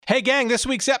Hey gang, this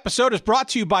week's episode is brought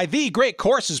to you by The Great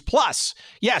Courses Plus.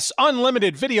 Yes,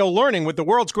 unlimited video learning with the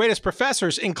world's greatest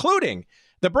professors, including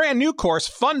the brand new course,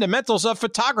 Fundamentals of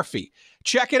Photography.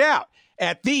 Check it out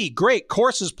at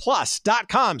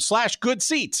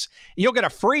thegreatcoursesplus.com/goodseats. You'll get a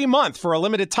free month for a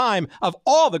limited time of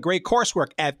all the great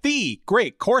coursework at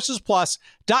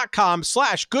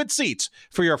thegreatcoursesplus.com/goodseats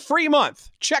for your free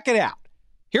month. Check it out.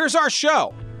 Here's our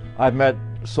show. I've met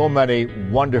so many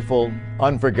wonderful,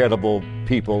 unforgettable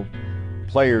people,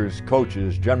 players,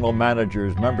 coaches, general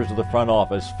managers, members of the front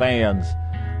office, fans,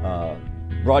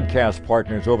 broadcast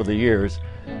partners over the years.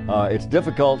 It's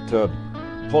difficult to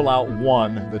pull out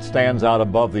one that stands out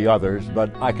above the others,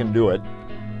 but I can do it.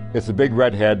 It's the big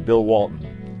redhead, Bill Walton.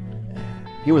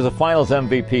 He was a finals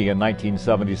MVP in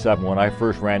 1977 when I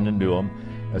first ran into him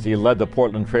as he led the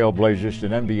Portland Trail Blazers to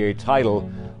an NBA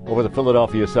title over the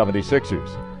Philadelphia 76ers.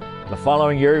 The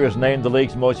following year, he was named the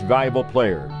league's most valuable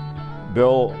player.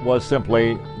 Bill was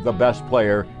simply the best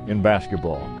player in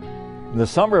basketball. In the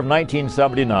summer of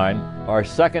 1979, our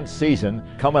second season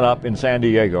coming up in San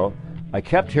Diego, I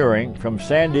kept hearing from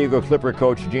San Diego Clipper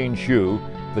coach Gene Shue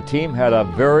the team had a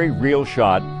very real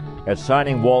shot at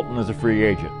signing Walton as a free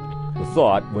agent. The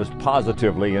thought was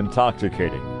positively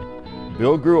intoxicating.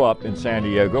 Bill grew up in San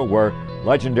Diego, where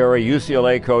legendary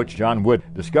UCLA coach John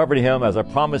Wooden discovered him as a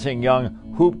promising young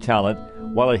hoop talent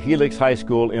while at Helix High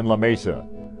School in La Mesa.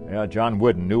 John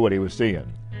Wooden knew what he was seeing.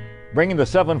 Bringing the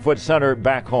 7-foot center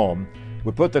back home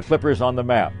would put the Clippers on the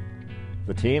map.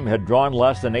 The team had drawn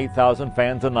less than 8,000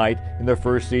 fans a night in their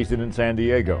first season in San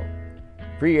Diego.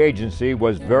 Free agency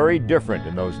was very different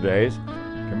in those days.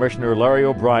 Commissioner Larry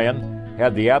O'Brien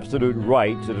had the absolute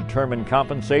right to determine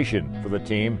compensation for the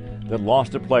team that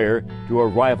lost a player to a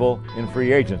rival in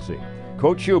free agency.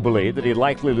 Coach Shue believed that he'd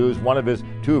likely lose one of his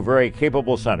two very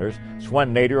capable centers,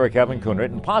 Swen Nader or Kevin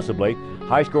Kunert, and possibly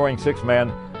high-scoring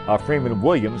six-man Freeman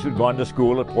Williams, who'd gone to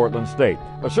school at Portland State,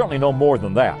 but certainly no more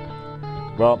than that.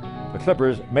 Well, the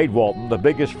Clippers made Walton the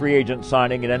biggest free agent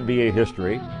signing in NBA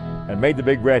history and made the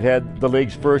Big Redhead the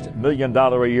league's first $1 million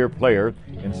a year player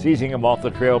in seizing him off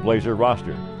the Trailblazer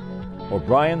roster.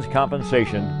 O'Brien's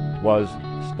compensation was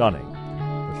stunning.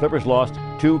 The Clippers lost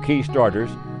two key starters,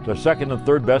 the second and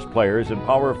third best players, in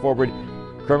power forward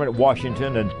Kermit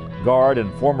Washington and guard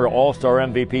and former All-Star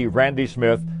MVP Randy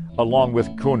Smith, along with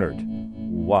Kunert.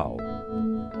 Wow.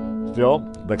 Still,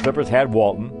 the Clippers had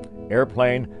Walton.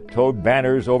 Airplane towed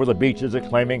banners over the beaches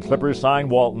acclaiming Clippers sign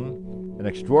Walton. An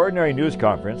extraordinary news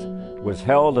conference was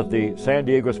held at the San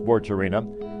Diego Sports Arena.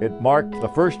 It marked the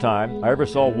first time I ever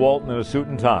saw Walton in a suit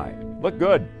and tie. Looked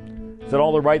good. Said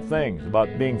all the right things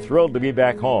about being thrilled to be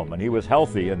back home, and he was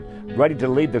healthy and ready to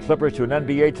lead the Clippers to an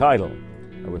NBA title.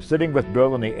 I was sitting with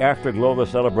Bill in the afterglow of the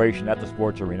celebration at the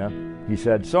sports arena. He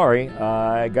said, "Sorry,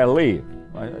 I gotta leave."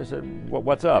 I said,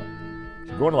 "What's up?" He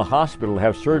said, "Going to the hospital to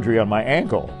have surgery on my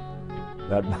ankle."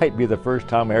 That might be the first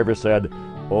time I ever said,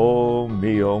 "Oh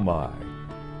me, oh my."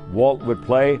 Walt would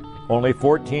play only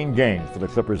 14 games for the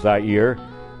Clippers that year,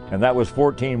 and that was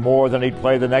 14 more than he'd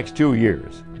play the next 2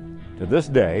 years. To this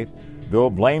day, Bill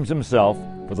blames himself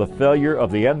for the failure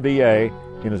of the NBA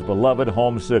in his beloved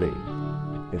home city.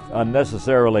 It's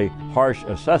unnecessarily harsh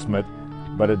assessment,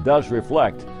 but it does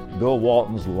reflect Bill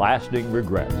Walton's lasting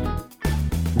regret.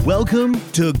 Welcome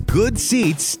to Good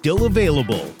Seats Still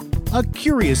Available, a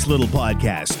curious little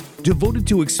podcast devoted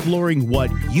to exploring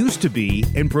what used to be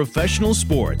in professional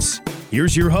sports.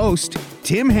 Here's your host,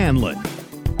 Tim Hanlon.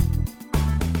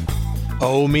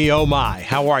 Oh me, oh my.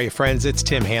 How are you, friends? It's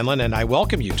Tim Hanlon, and I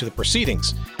welcome you to the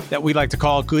proceedings that we like to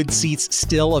call Good Seats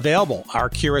Still Available, our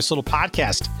curious little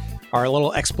podcast, our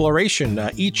little exploration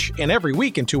each and every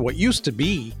week into what used to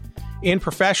be in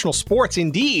professional sports.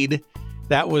 Indeed,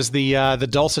 that was the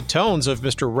dulcet tones of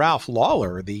Mr. Ralph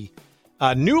Lawler, the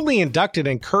newly inducted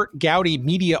and Kurt Gowdy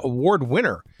Media Award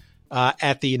winner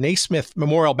at the Naismith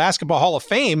Memorial Basketball Hall of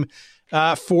Fame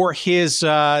for his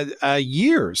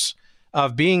years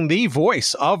of being the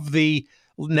voice of the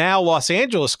now Los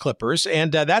Angeles Clippers.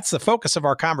 And that's the focus of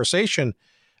our conversation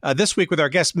this week with our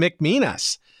guest, Mick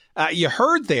Minas. You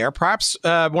heard there perhaps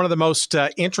one of the most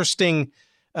interesting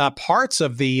parts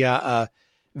of the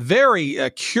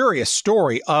very curious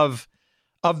story of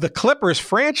the Clippers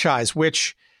franchise,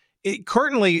 which it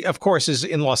currently, of course, is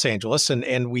in Los Angeles.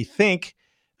 And we think,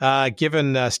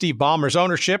 given Steve Ballmer's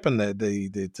ownership and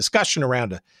the discussion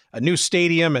around a new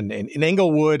stadium and in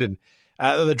Inglewood and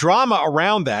the drama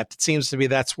around that, it seems to be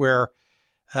that's where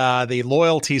the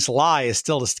loyalties lie, is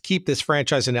still to keep this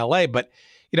franchise in L.A. But,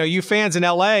 you know, you fans in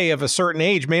L.A. of a certain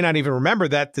age may not even remember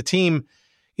that the team,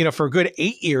 you know, for a good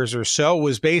 8 years or so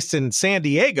was based in San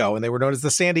Diego, and they were known as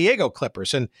the San Diego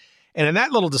Clippers. And in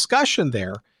that little discussion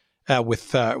there,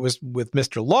 with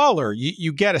Mr. Lawler,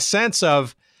 you get a sense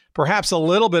of perhaps a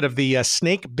little bit of the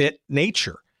snake bit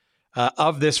nature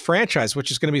of this franchise,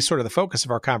 which is going to be sort of the focus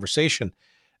of our conversation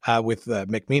with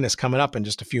McManus coming up in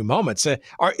just a few moments.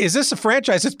 Is this a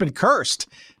franchise that's been cursed?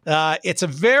 It's a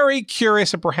very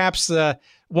curious and perhaps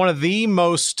one of the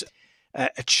most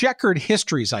checkered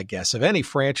histories, I guess, of any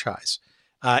franchise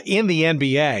in the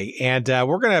NBA. And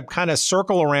we're going to kind of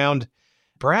circle around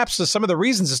perhaps some of the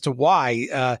reasons as to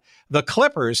why the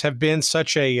Clippers have been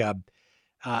such a,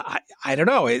 I don't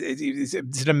know, it's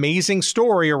an amazing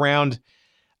story around,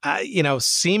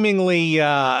 seemingly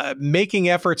making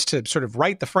efforts to sort of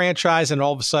right the franchise, and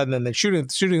all of a sudden then shooting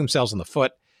themselves in the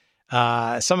foot.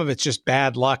 Some of it's just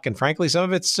bad luck, and frankly, some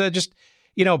of it's just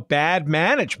bad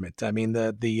management. I mean,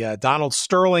 the Donald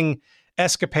Sterling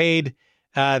escapade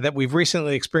that we've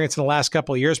recently experienced in the last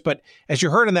couple of years. But as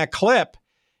you heard in that clip,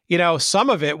 some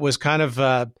of it was kind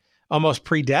of almost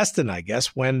predestined, I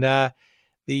guess, when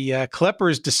the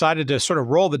Clippers decided to sort of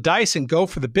roll the dice and go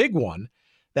for the big one.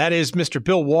 That is Mr.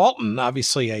 Bill Walton,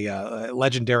 obviously a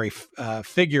legendary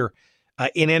figure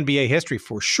in NBA history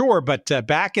for sure. But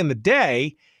back in the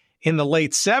day, in the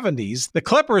late 70s, the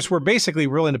Clippers were basically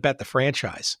willing to bet the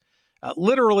franchise,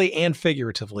 literally and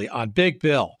figuratively, on Big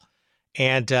Bill.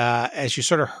 And as you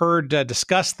sort of heard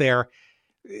discussed there,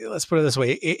 let's put it this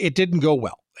way, it didn't go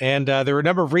well. And there were a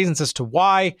number of reasons as to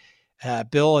why.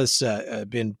 Bill has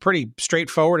been pretty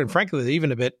straightforward and frankly,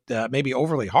 even a bit maybe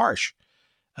overly harsh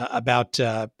about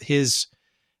his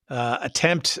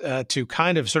attempt to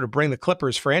kind of sort of bring the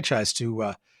Clippers franchise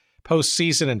to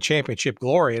postseason and championship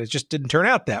glory. And it just didn't turn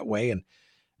out that way. And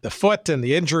the foot and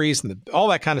the injuries and all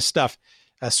that kind of stuff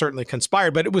certainly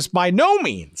conspired. But it was by no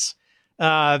means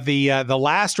the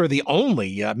last or the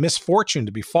only misfortune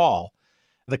to befall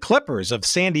the Clippers of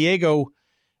San Diego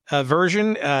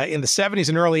version in the 70s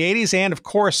and early 80s. And of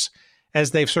course,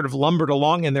 as they've sort of lumbered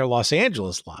along in their Los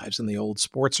Angeles lives in the old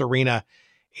sports arena,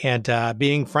 and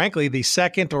being, frankly, the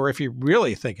second, or if you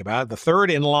really think about it, the third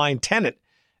in line tenant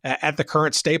at the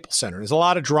current Staples Center. There's a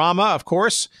lot of drama, of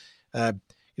course.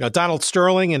 Donald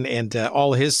Sterling and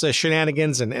all his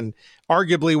shenanigans, and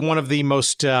arguably one of the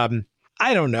most,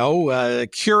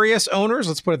 curious owners.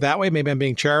 Let's put it that way. Maybe I'm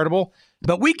being charitable.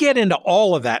 But we get into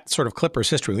all of that sort of Clippers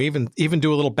history. We even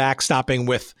do a little backstopping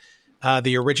with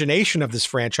the origination of this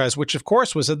franchise, which, of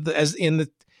course, was in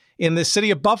the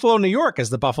city of Buffalo, New York, as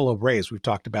the Buffalo Braves. We've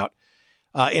talked about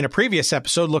in a previous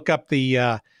episode. Look up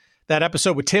that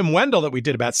episode with Tim Wendell that we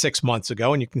did about 6 months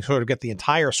ago, and you can sort of get the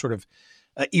entire sort of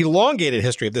elongated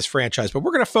history of this franchise. But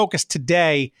we're going to focus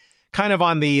today kind of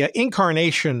on the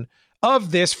incarnation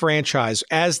of this franchise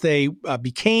as they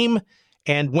became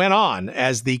and went on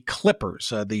as the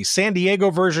Clippers, the San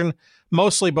Diego version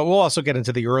mostly, but we'll also get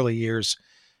into the early years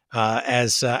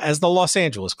as the Los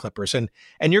Angeles Clippers. And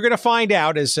you're going to find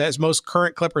out, as most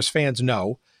current Clippers fans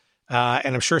know,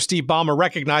 and I'm sure Steve Ballmer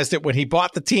recognized it when he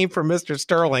bought the team from Mr.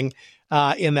 Sterling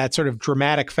in that sort of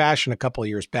dramatic fashion a couple of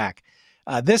years back.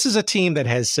 This is a team that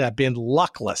has been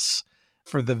luckless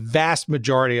for the vast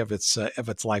majority of its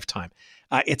lifetime.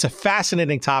 It's a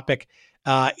fascinating topic.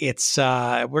 We're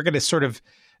going to sort of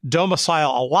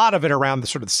domicile a lot of it around the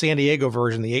sort of San Diego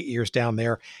version, the 8 years down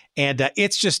there. And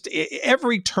it's just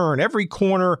every turn, every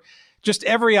corner, just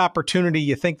every opportunity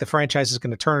you think the franchise is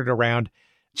going to turn it around,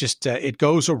 just it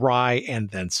goes awry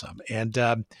and then some.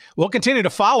 And we'll continue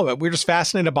to follow it. We're just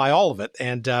fascinated by all of it.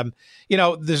 And,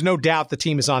 there's no doubt the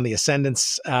team is on the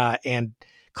ascendance. And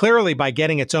clearly by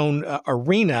getting its own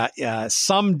arena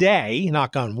someday,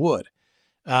 knock on wood,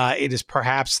 it is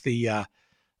perhaps the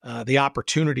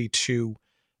opportunity to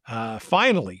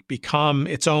finally become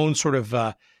its own sort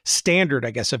of standard,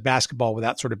 I guess, of basketball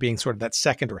without sort of being sort of that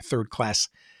second or third class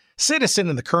citizen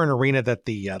in the current arena that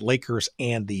the Lakers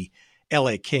and the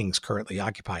LA Kings currently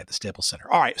occupy at the Staples Center.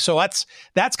 All right, so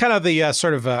that's kind of the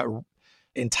sort of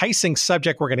enticing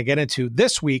subject we're going to get into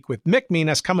this week with Mick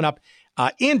Minas coming up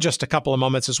in just a couple of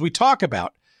moments as we talk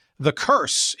about the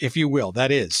curse, if you will,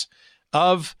 that is,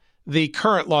 of the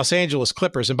current Los Angeles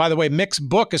Clippers. And by the way, Mick's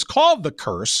book is called The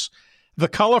Curse, The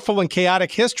Colorful and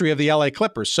Chaotic History of the LA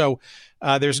Clippers. So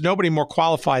there's nobody more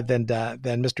qualified than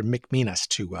Mr. Mick Minas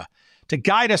to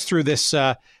guide us through this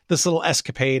little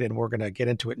escapade, and we're going to get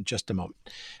into it in just a moment.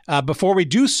 Before we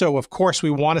do so, of course,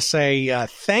 we want to say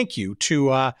thank you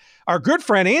to our good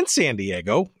friend in San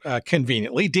Diego,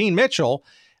 conveniently, Dean Mitchell,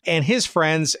 and his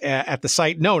friends at the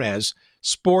site known as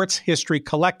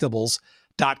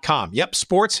sportshistorycollectibles.com. Yep,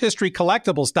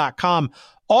 sportshistorycollectibles.com.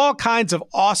 All kinds of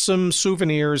awesome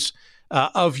souvenirs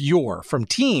of yore from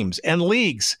teams and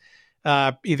leagues,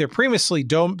 either previously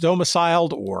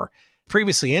domiciled or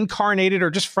previously incarnated, or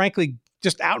just frankly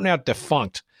just out and out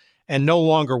defunct and no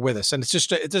longer with us. And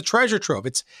it's a treasure trove.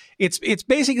 It's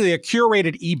basically a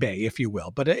curated eBay, if you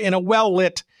will, but in a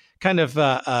well-lit kind of,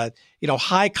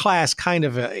 high class kind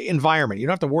of environment. You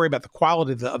don't have to worry about the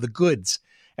quality of the goods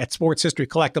at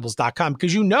sportshistorycollectibles.com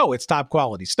because it's top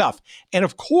quality stuff. And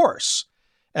of course,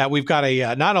 we've got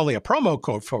not only a promo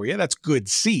code for you, that's Good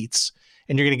Seats,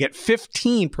 and you're going to get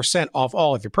 15% off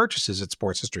all of your purchases at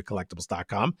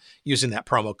sportshistorycollectibles.com using that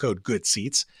promo code Good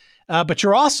Seats. But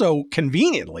you're also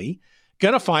conveniently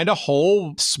going to find a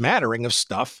whole smattering of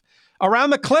stuff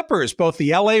around the Clippers, both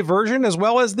the LA version as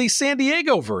well as the San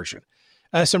Diego version.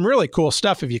 Some really cool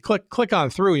stuff. If you click on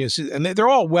through, you see, and they're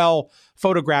all well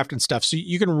photographed and stuff, so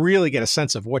you can really get a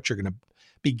sense of what you're going to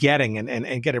be getting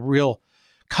and get a real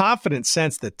confident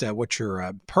sense that what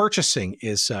you're purchasing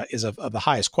is of the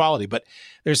highest quality. But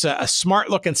there's a smart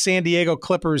looking San Diego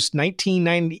Clippers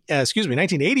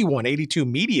 1981-82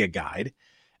 media guide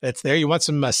that's there. You want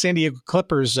some San Diego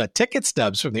Clippers ticket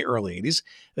stubs from the early 80s.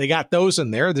 They got those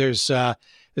in there. There's a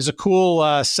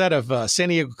cool set of San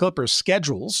Diego Clippers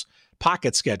schedules,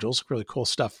 pocket schedules, really cool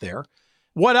stuff there.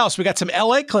 What else? We got some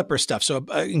LA Clippers stuff, so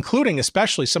including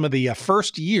especially some of the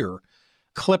first year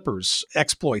Clippers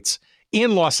exploits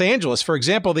in Los Angeles. For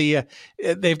example,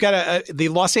 they've got the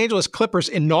Los Angeles Clippers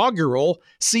inaugural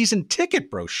season ticket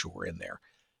brochure in there.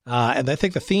 And I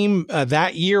think the theme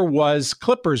that year was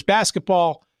Clippers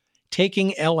basketball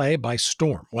taking LA by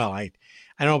storm. Well, I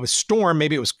don't know if it was storm.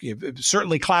 Maybe it was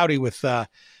certainly cloudy with a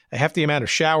hefty amount of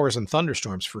showers and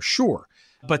thunderstorms for sure.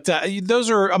 But those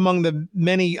are among the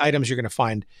many items you're going to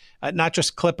find, not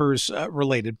just Clippers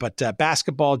related, but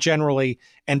basketball generally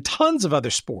and tons of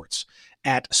other sports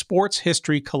at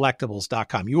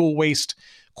sportshistorycollectibles.com. You will waste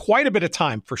quite a bit of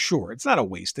time for sure. It's not a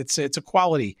waste. It's a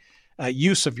quality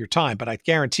use of your time, but I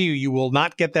guarantee you will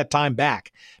not get that time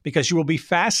back because you will be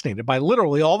fascinated by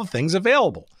literally all the things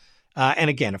available. And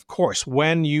again, of course,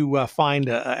 when you find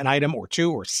an item or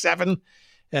two or seven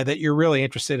that you're really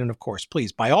interested in, of course,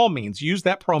 please, by all means, use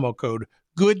that promo code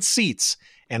Good Seats.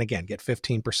 And again, get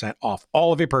 15% off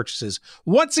all of your purchases.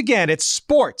 Once again, it's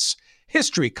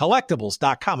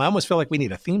sportshistorycollectibles.com. I almost feel like we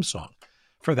need a theme song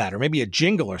for that, or maybe a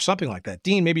jingle or something like that.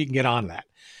 Dean, maybe you can get on that.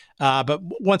 But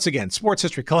once again,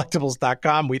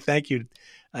 sportshistorycollectibles.com. We thank you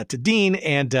to Dean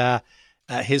and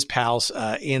his pals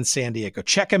in San Diego.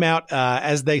 Check him out.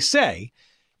 As they say,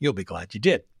 you'll be glad you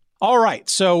did. All right,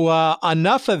 so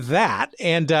enough of that,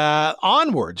 and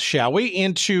onwards, shall we,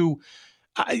 into,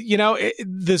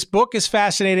 this book is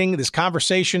fascinating, this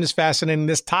conversation is fascinating,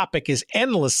 this topic is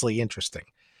endlessly interesting.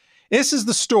 This is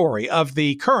the story of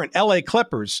the current LA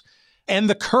Clippers and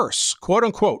the curse, quote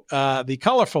unquote, the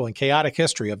colorful and chaotic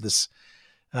history of this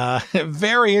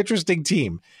very interesting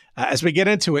team. As we get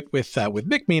into it with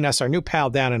Mick Minas, our new pal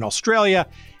down in Australia,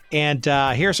 and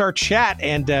here's our chat,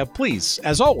 and please,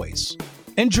 as always,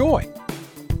 enjoy.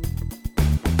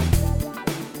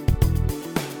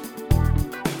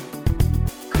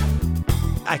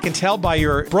 I can tell by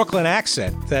your Brooklyn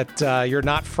accent that you're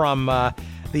not from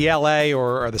the LA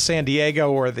or the San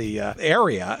Diego or the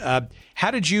area.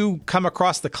 How did you come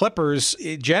across the Clippers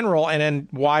in general, and then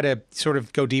why to sort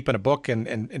of go deep in a book and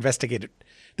investigate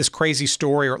this crazy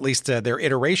story, or at least their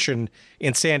iteration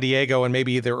in San Diego and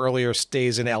maybe their earlier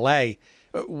stays in LA?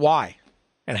 Why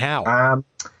and how?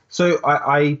 So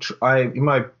I in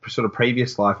my sort of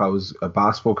previous life, I was a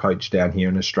basketball coach down here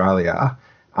in Australia.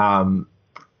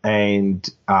 And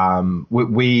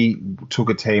we took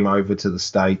a team over to the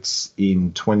States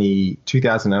in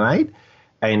 2008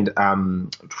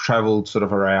 and traveled sort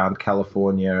of around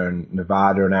California and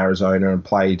Nevada and Arizona and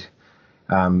played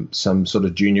some sort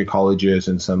of junior colleges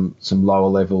and some lower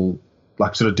level,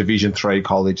 like sort of Division III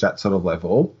college, that sort of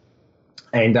level.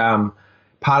 And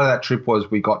part of that trip was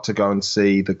we got to go and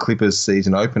see the Clippers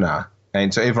season opener.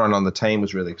 And so everyone on the team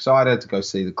was really excited to go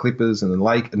see the Clippers and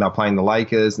they're playing the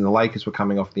Lakers, and the Lakers were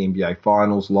coming off the NBA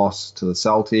Finals loss to the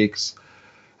Celtics,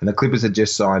 and the Clippers had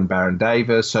just signed Baron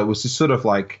Davis. So it was just sort of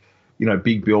like,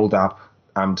 big build up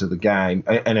to the game,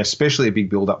 and especially a big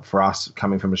build up for us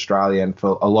coming from Australia, and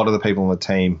for a lot of the people on the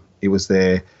team, it was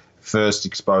their first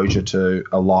exposure to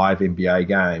a live NBA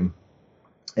game.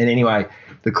 And anyway,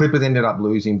 the Clippers ended up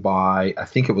losing by, I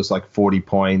think it was like 40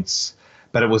 points.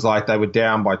 But it was like they were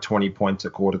down by 20 points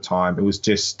at quarter time. It was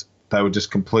just, they were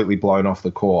just completely blown off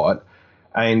the court.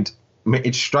 And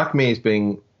it struck me as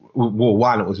being, well,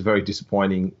 one, it was a very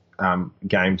disappointing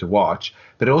game to watch.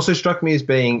 But it also struck me as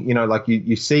being, like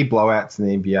you see blowouts in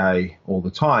the NBA all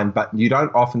the time, but you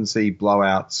don't often see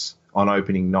blowouts on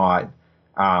opening night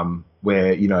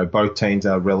where, both teams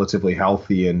are relatively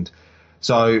healthy. And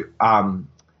so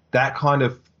that kind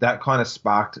of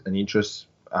sparked an interest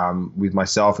with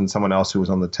myself and someone else who was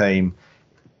on the team.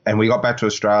 And we got back to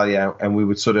Australia and we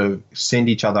would sort of send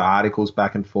each other articles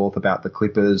back and forth about the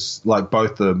Clippers, like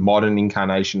both the modern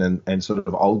incarnation and sort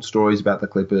of old stories about the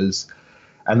Clippers.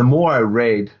 And the more I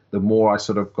read, the more I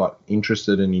sort of got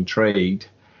interested and intrigued.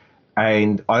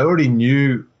 And I already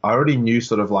knew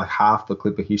sort of like half the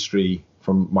Clipper history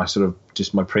from my sort of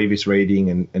just my previous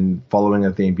reading and following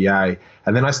of the NBA.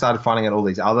 And then I started finding out all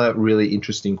these other really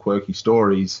interesting, quirky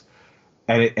stories.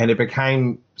 And it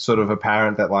became sort of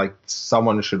apparent that like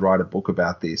someone should write a book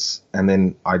about this. And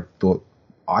then I thought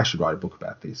I should write a book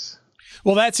about this.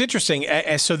 Well, that's interesting.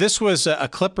 So this was a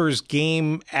Clippers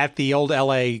game at the old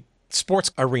LA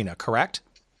Sports Arena, correct?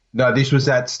 No, this was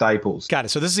at Staples. Got it.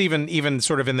 So this is even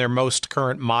sort of in their most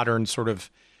current modern sort of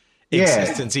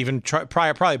existence, even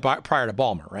prior to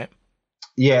Ballmer, right?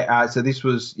 Yeah. So this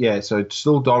was So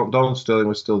still Donald Sterling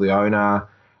was still the owner.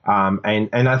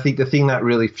 And I think the thing that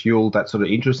really fueled that sort of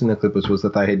interest in the Clippers was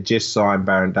that they had just signed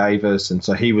Baron Davis, and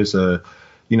so he was a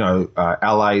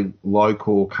LA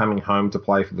local coming home to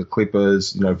play for the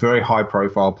Clippers. Very high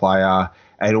profile player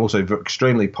and also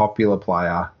extremely popular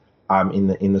player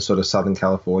in the sort of Southern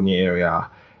California area.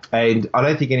 And I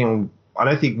don't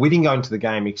think we didn't go into the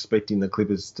game expecting the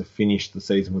Clippers to finish the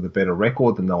season with a better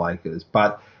record than the Lakers,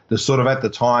 but the sort of at the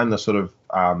time the sort of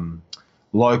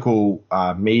local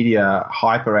media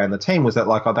hype around the team was that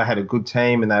they had a good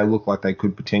team and they looked like they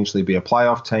could potentially be a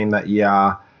playoff team that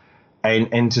year,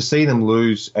 and to see them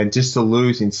lose and just to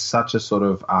lose in such a sort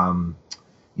of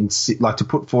to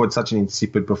put forward such an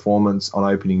insipid performance on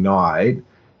opening night,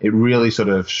 it really sort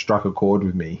of struck a chord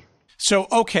with me. So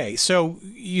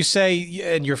you say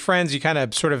and your friends you kind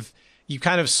of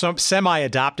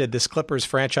semi-adopted this Clippers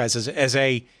franchise as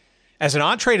an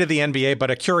entree to the NBA, but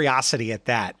a curiosity at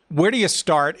that. Where do you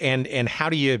start and how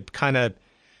do you kind of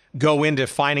go into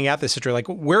finding out this situation? Like,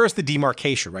 where is the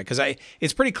demarcation, right? Because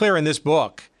it's pretty clear in this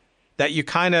book that you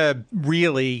kind of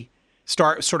really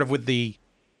start sort of with the,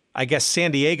 I guess, San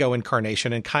Diego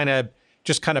incarnation and kind of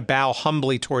bow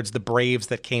humbly towards the Braves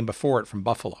that came before it from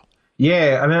Buffalo.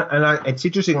 Yeah, it's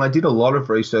interesting. I did a lot of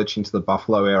research into the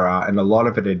Buffalo era, and a lot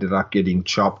of it ended up getting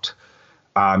chopped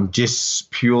just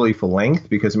purely for length,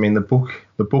 because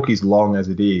the book is long as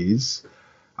it is,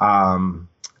 and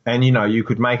you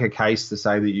could make a case to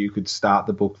say that you could start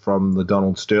the book from the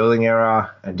Donald Sterling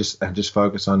era and just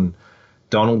focus on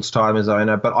Donald's time as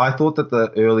owner. But I thought that the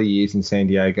early years in San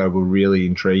Diego were really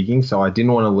intriguing, so I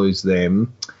didn't want to lose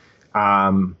them.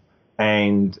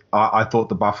 And I thought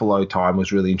the Buffalo time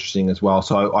was really interesting as well.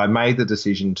 So I made the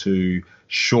decision to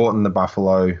shorten the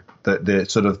Buffalo,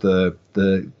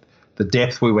 the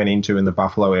depth we went into in the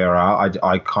Buffalo era.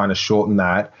 I kind of shortened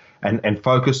that and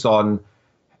focused on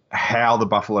how the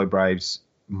Buffalo Braves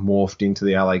morphed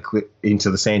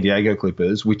into the San Diego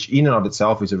Clippers, which in and of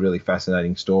itself is a really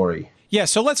fascinating story. Yeah,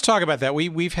 so let's talk about that.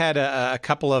 We've had a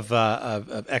couple of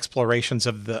explorations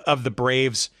of the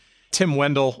Braves. Tim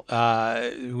Wendell,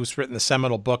 who's written the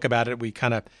seminal book about it, we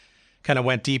kind of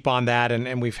went deep on that,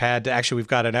 and we've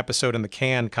got an episode in the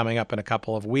can coming up in a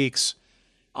couple of weeks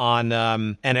on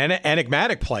an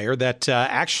enigmatic player that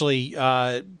actually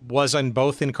was in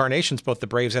both incarnations, both the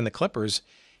Braves and the Clippers,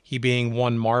 he being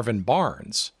one Marvin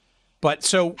Barnes. But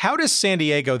so how does San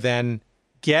Diego then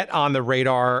get on the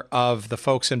radar of the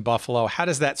folks in Buffalo? How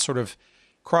does that sort of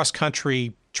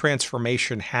cross-country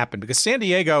transformation happen? Because San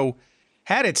Diego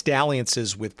had its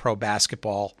dalliances with pro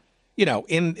basketball,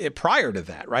 prior to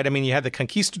that, right? I mean, you had the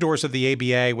conquistadors of the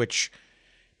ABA, which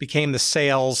became the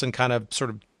Sails and kind of sort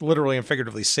of literally and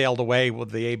figuratively sailed away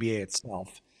with the ABA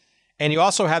itself. And you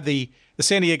also had the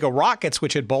San Diego Rockets,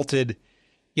 which had bolted,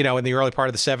 in the early part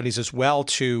of the 70s as well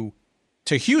to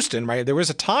Houston, right? There was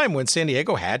a time when San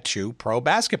Diego had two pro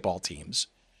basketball teams,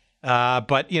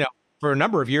 but, for a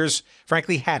number of years,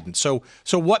 frankly, hadn't. So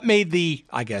what made the,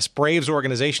 I guess, Braves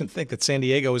organization think that San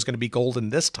Diego is going to be golden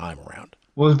this time around?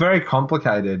 Well, it's very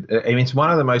complicated. I mean, it's one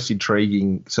of the most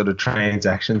intriguing sort of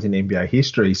transactions in NBA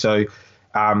history. So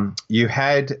you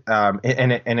had,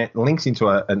 and it links into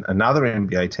another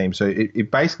NBA team. So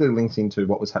it basically links into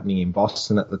what was happening in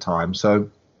Boston at the time. So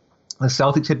the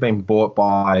Celtics had been bought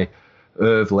by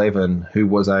Irv Levin, who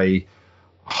was a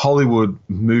Hollywood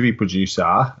movie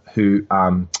producer who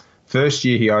first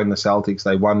year he owned the Celtics,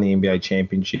 they won the NBA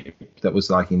championship. That was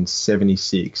like in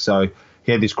 76. So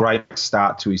he had this great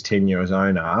start to his tenure as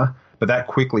owner, but that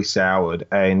quickly soured.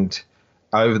 And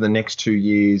over the next 2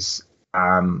 years,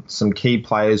 some key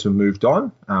players were moved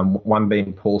on, one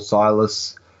being Paul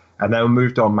Silas, and they were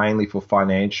moved on mainly for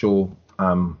financial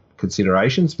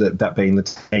considerations, that being the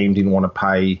team didn't want to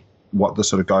pay what the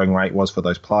sort of going rate was for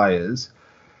those players.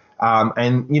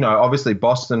 And, obviously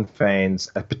Boston fans,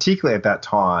 particularly at that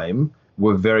time,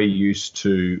 were very used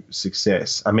to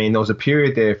success. I mean, there was a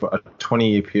period there for a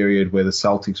 20-year period where the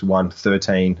Celtics won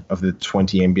 13 of the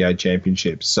 20 NBA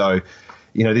championships. So,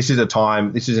 this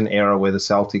is an era where the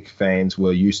Celtic fans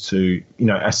were used to,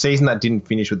 a season that didn't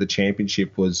finish with the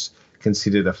championship was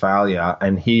considered a failure.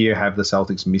 And here you have the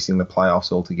Celtics missing the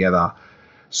playoffs altogether.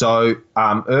 So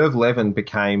Irv Levin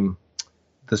became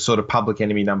the sort of public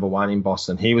enemy number one in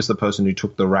Boston. He was the person who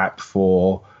took the rap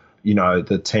for,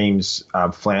 the team's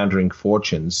floundering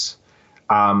fortunes.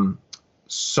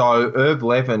 So Irv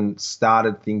Levin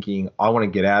started thinking, I want to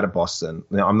get out of Boston.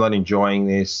 Now, I'm not enjoying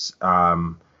this.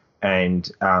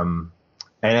 And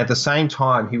at the same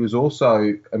time, he was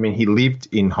also, he lived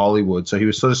in Hollywood. So he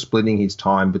was sort of splitting his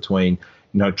time between,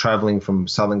 traveling from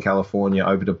Southern California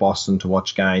over to Boston to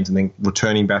watch games and then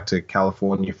returning back to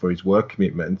California for his work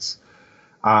commitments.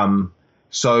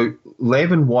 So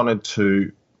Levin wanted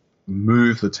to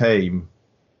move the team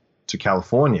to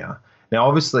California. Now,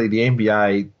 obviously, the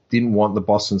NBA didn't want the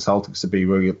Boston Celtics to be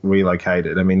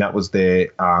relocated. That was their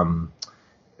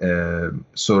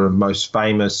sort of most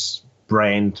famous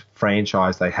brand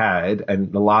franchise they had,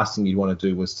 and the last thing you'd want to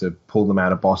do was to pull them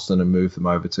out of Boston and move them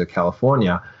over to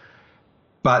California.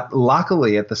 But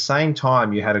luckily, at the same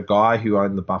time, you had a guy who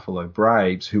owned the Buffalo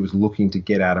Braves who was looking to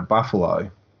get out of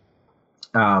Buffalo.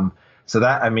 So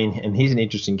that, and he's an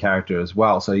interesting character as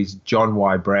well. So he's John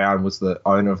Y. Brown was the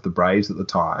owner of the Braves at the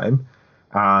time.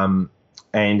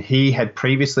 And he had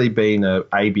previously been an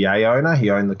ABA owner. He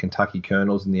owned the Kentucky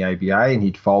Colonels in the ABA, and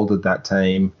he'd folded that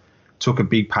team, took a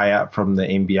big payout from the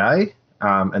NBA,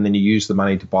 and then he used the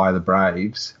money to buy the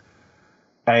Braves.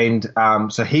 And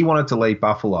so he wanted to leave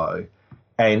Buffalo.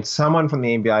 And someone from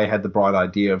the NBA had the bright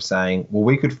idea of saying, well,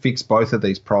 we could fix both of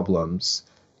these problems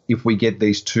if we get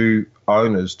these two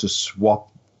owners to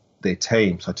swap their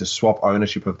teams, so to swap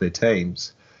ownership of their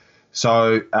teams.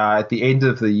 So at the end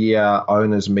of the year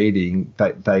owners meeting,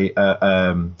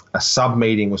 a sub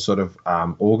meeting was sort of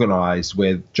organized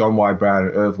where John Y. Brown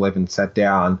and Irv Levin sat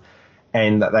down,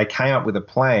 and they came up with a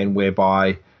plan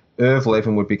whereby Irv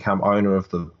Levin would become owner of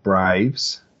the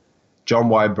Braves, John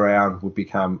Y. Brown would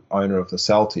become owner of the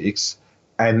Celtics,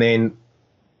 and then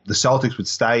the Celtics would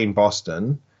stay in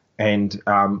Boston, and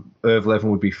Irv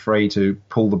Levin would be free to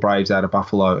pull the Braves out of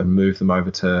Buffalo and move them over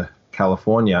to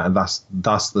California, and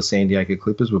thus the San Diego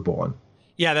Clippers were born.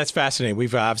 Yeah, that's fascinating.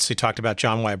 We've obviously talked about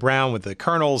John Y. Brown with the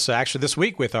Colonels, actually this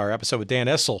week with our episode with Dan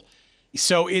Issel.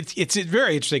 So it's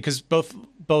very interesting because both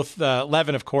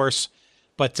Levin, of course,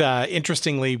 but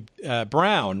interestingly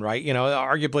Brown, right?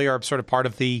 Arguably are sort of part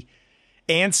of the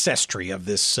ancestry of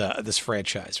this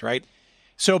franchise, right?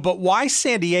 So, but why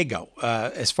San Diego,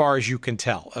 as far as you can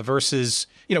tell, versus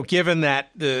given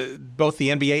that both the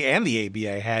NBA and the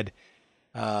ABA had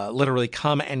literally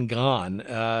come and gone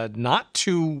not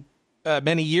too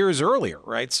many years earlier,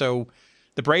 right? So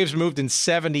the Braves moved in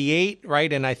 78,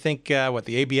 right? And I think the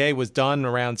ABA was done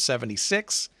around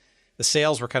 76. The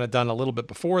sales were kind of done a little bit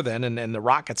before then, and the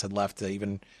Rockets had left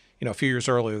even a few years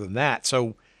earlier than that.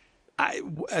 So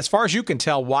as far as you can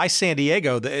tell, why San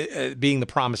Diego being the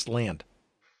promised land?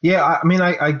 Yeah,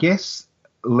 I guess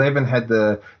Levin had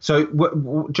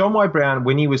John Y. Brown,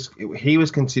 when he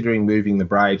was considering moving the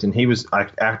Braves, and he was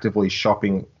actively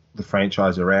shopping the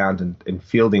franchise around and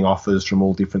fielding offers from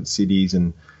all different cities.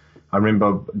 And I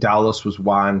remember Dallas was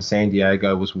one, San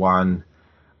Diego was one.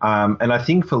 And I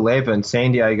think for Levin,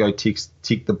 San Diego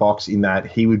ticked the box in that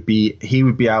he would be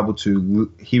able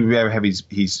to have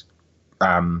his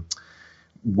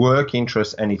work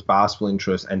interest and his basketball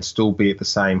interest and still be at the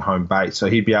same home base. So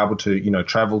he'd be able to,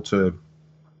 travel to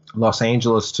Los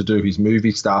Angeles to do his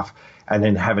movie stuff and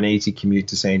then have an easy commute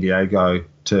to San Diego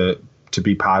to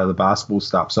be part of the basketball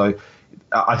stuff. So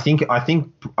I think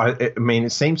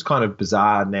it seems kind of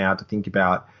bizarre now to think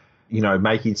about,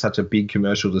 making such a big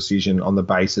commercial decision on the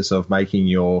basis of making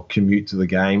your commute to the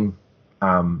game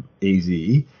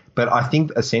easy. But I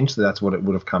think essentially that's what it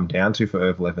would have come down to for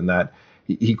Irv Levin, that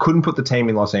he couldn't put the team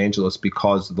in Los Angeles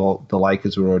because the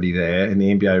Lakers were already there and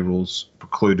the NBA rules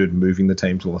precluded moving the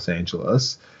team to Los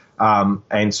Angeles.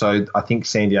 And so I think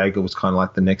San Diego was kind of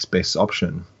like the next best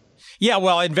option. Yeah,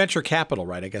 well, in venture capital,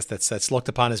 right? I guess that's looked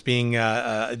upon as being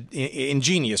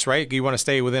ingenious, right? You want to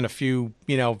stay within a few,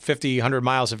 50, 100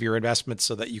 miles of your investments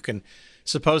so that you can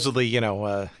supposedly,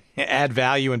 add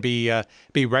value and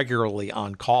be regularly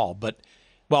on call. But,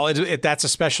 well, that's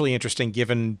especially interesting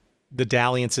given the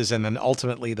dalliances and then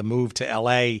ultimately the move to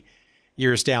L.A.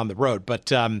 years down the road.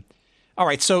 But all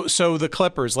right, so the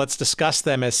Clippers, let's discuss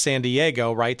them as San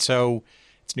Diego, right? So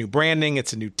it's new branding,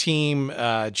 it's a new team,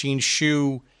 Gene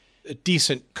Shue, a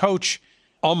decent coach.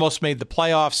 almost made the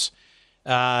playoffs.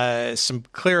 Some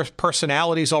clear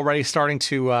personalities already starting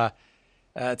to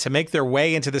make their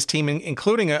way into this team,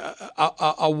 including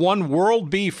a one World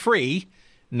B. Free,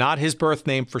 not his birth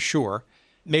name for sure.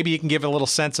 Maybe you can give a little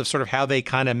sense of sort of how they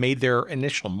kind of made their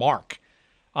initial mark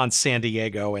on San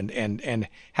Diego and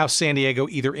how San Diego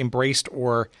either embraced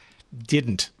or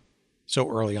didn't so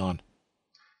early on.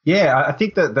 Yeah, I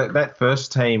think that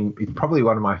first team is probably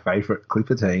one of my favorite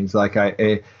Clipper teams.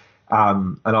 And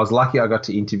I was lucky I got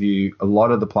to interview a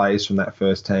lot of the players from that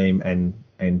first team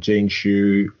and Gene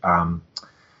Shu. And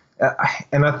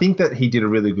I think that he did a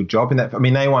really good job in that. I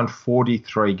mean, they won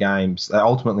 43 games. They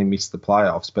ultimately missed the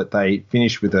playoffs, but they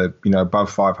finished with a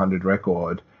above 500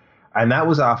 record. And that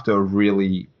was after a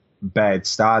really bad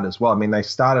start as well. I mean, I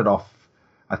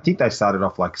think they started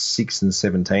off like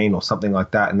 6-17 or something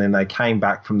like that. And then they came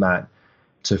back from that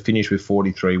to finish with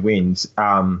 43 wins.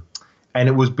 And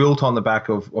it was built on the back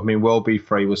of, World B.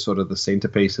 Free was sort of the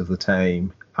centerpiece of the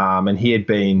team. And he had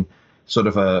been sort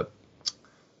of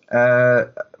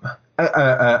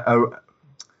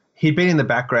he'd been in the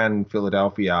background in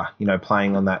Philadelphia,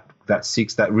 playing on that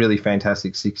really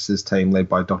fantastic Sixers team led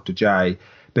by Dr. J.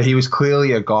 But he was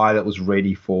clearly a guy that was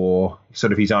ready for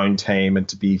sort of his own team and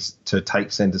to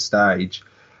take center stage.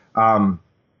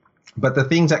 But the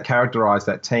things that characterized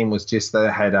that team was just they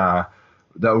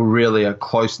were really a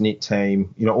close-knit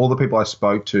team. All the people I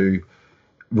spoke to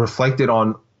reflected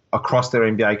on across their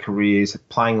NBA careers,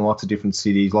 playing in lots of different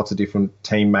cities, lots of different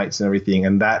teammates and everything.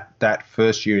 And that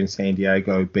first year in San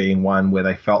Diego being one where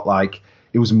they felt like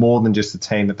it was more than just a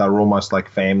team, that they were almost like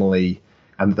family,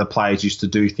 and the players used to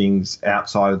do things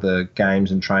outside of the games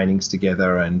and trainings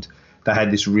together. And they had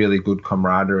this really good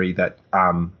camaraderie that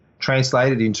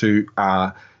translated into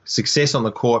success on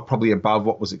the court, probably above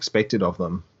what was expected of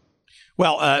them.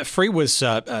 Well, Free was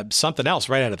something else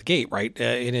right out of the gate, right?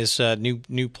 In his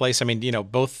new place. I mean,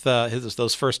 both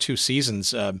those first two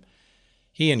seasons,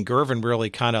 he and Gervin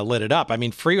really kind of lit it up. I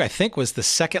mean, Free, I think, was the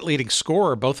second leading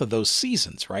scorer both of those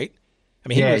seasons, right? I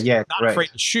mean, he was not afraid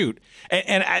to shoot.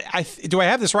 And I do I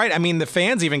have this right? I mean, the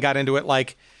fans even got into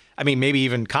it, maybe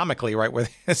even comically, right? Where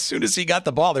as soon as he got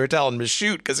the ball, they were telling him to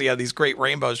shoot because he had these great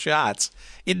rainbow shots.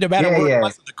 No matter where it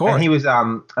was in the court. And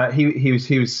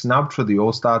he was snubbed for the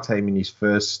All-Star team in his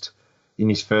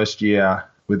first year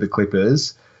with the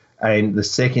Clippers, and the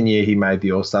second year he made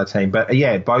the All-Star team. But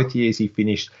both years he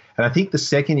finished, and I think the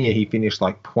second year he finished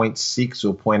like 0.6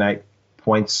 or 0.8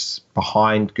 points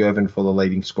behind Gervin for the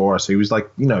leading scorer. So he was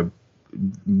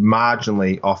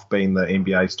marginally off being the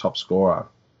NBA's top scorer.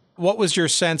 What was your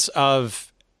sense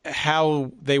of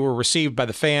how they were received by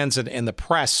the fans and the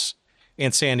press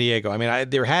in San Diego? I mean,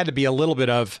 there had to be a little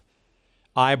bit of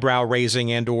eyebrow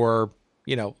raising and or,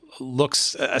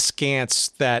 looks askance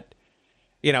that,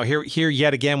 here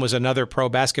yet again was another pro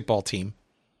basketball team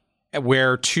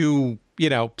where two,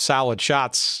 solid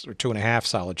shots, or 2.5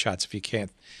 solid shots, if you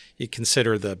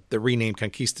consider the renamed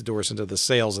Conquistadors into the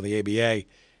Sales of the ABA,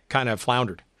 kind of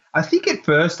floundered. I think at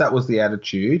first that was the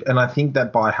attitude, and I think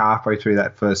that by halfway through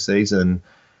that first season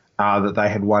that they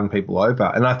had won people over.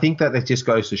 And I think that just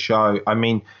goes to show,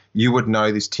 you would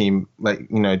know this team,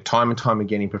 time and time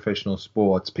again in professional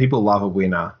sports, people love a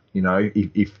winner.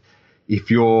 If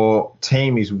your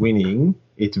team is winning,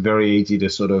 it's very easy to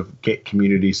sort of get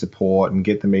community support and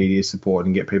get the media support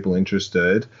and get people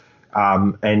interested.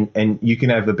 And you can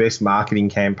have the best marketing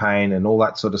campaign and all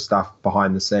that sort of stuff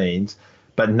behind the scenes,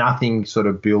 but nothing sort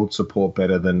of builds support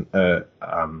better than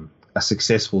a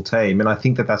successful team. And I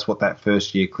think that that's what that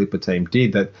first year Clipper team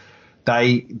did, that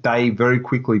they very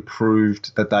quickly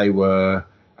proved that they were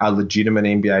a legitimate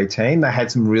NBA team. They had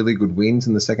some really good wins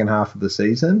in the second half of the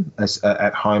season,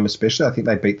 at home especially. I think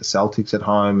they beat the Celtics at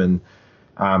home and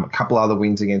a couple other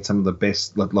wins against some of the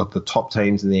best, like the top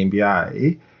teams in the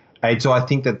NBA. And so I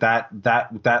think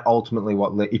that ultimately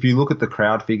if you look at the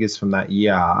crowd figures from that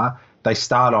year, they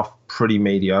start off pretty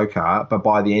mediocre, but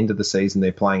by the end of the season,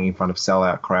 they're playing in front of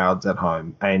sellout crowds at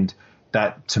home. And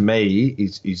that, to me,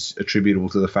 is attributable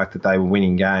to the fact that they were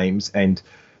winning games. And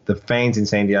the fans in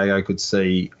San Diego could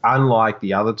see, unlike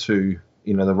the other two,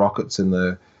 the Rockets and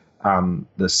the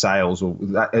Sales, or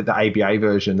the ABA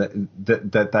version,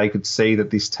 that they could see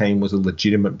that this team was a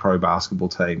legitimate pro basketball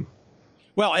team.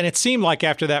 Well, and it seemed like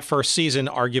after that first season,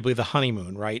 arguably the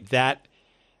honeymoon, right? That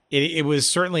it was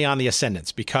certainly on the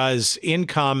ascendance, because in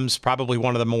comes probably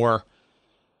one of the more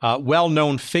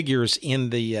well-known figures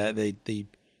in the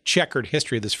checkered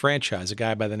history of this franchise, a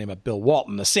guy by the name of Bill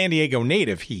Walton, a San Diego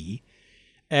native,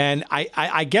 and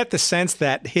I get the sense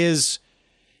that his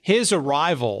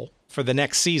arrival for the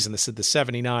next season, this is the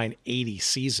 79-80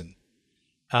 season,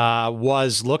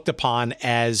 was looked upon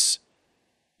as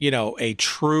a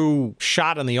true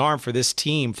shot in the arm for this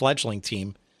team, fledgling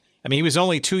team. I mean, he was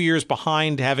only 2 years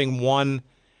behind having won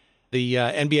the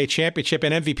NBA championship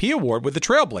and MVP award with the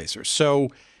Trailblazers. So,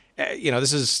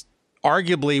 this is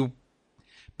arguably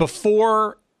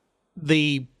before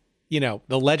the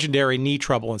legendary knee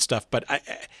trouble and stuff. But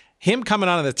him coming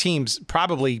onto the teams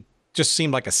probably just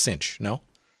seemed like a cinch, no?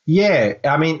 Yeah,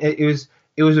 I mean, it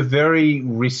was a very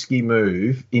risky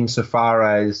move insofar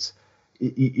as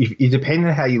it depended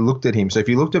on how you looked at him. So if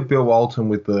you looked at Bill Walton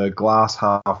with the glass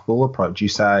half full approach, you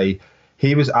say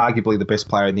he was arguably the best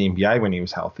player in the NBA when he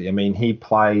was healthy. I mean, he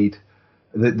played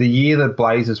the year that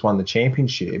Blazers won the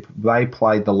championship, they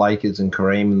played the Lakers and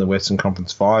Kareem in the Western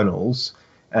Conference Finals,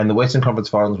 and the Western Conference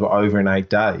Finals were over in 8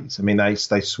 days. I mean, they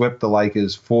swept the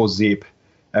Lakers 4-0,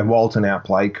 and Walton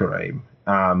outplayed Kareem.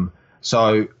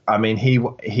 So, I mean,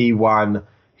 he won.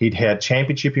 He'd had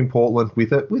championship in Portland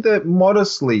with a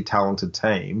modestly talented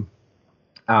team,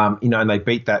 and they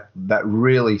beat that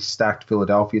really stacked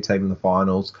Philadelphia team in the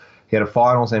finals. He had a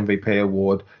Finals MVP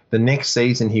award. The next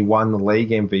season, he won the league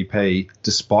MVP,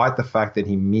 despite the fact that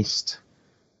he missed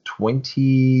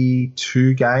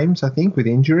 22 games, I think, with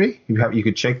injury. You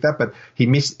could check that, but he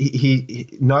missed.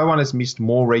 No one has missed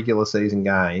more regular season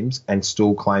games and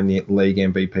still claim the league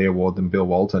MVP award than Bill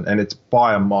Walton, and it's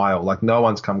by a mile. Like, no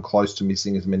one's come close to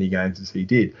missing as many games as he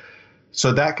did.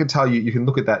 So that could tell you. You can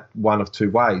look at that one of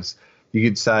two ways. You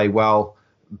could say, well,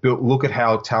 look at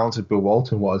how talented Bill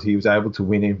Walton was. He was able to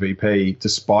win MVP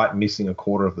despite missing a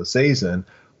quarter of the season.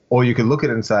 Or you could look at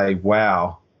it and say,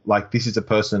 wow, like, this is a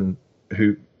person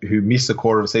who missed a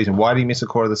quarter of the season. Why did he miss a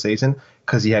quarter of the season?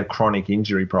 Because he had chronic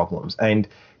injury problems. And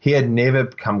he had never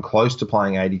come close to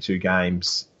playing 82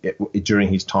 games during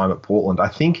his time at Portland. I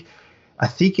think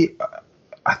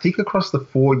across the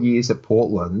 4 years at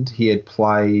Portland, he had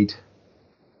played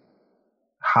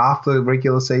half the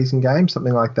regular season games,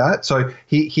 something like that. So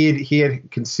he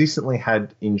had consistently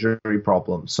had injury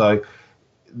problems. So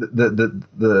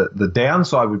the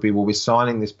downside would be, well, we're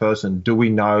signing this person. Do we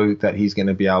know that he's going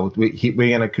to be able to?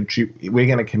 We're going to contribute. We're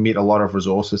going to commit a lot of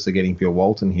resources to getting Bill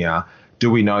Walton here. Do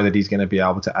we know that he's going to be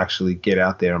able to actually get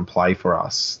out there and play for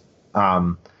us?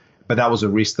 But that was a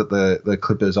risk that the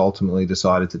Clippers ultimately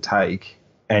decided to take.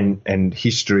 And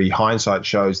hindsight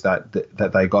shows that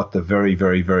they got the very,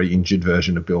 very, very injured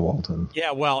version of Bill Walton.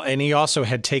 Yeah, well, and he also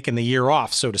had taken the year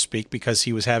off, so to speak, because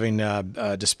he was having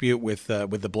a dispute with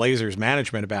the Blazers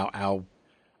management about how,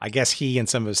 I guess, he and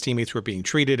some of his teammates were being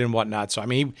treated and whatnot. So I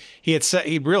mean, he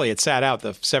really had sat out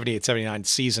the 78-79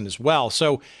 season as well.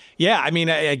 So yeah, I mean,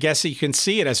 I guess you can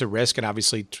see it as a risk, and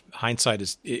obviously hindsight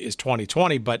is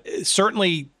 20/20, but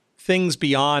certainly things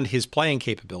beyond his playing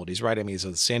capabilities, right? I mean, he's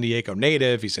a San Diego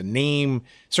native. He's a name,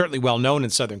 certainly well known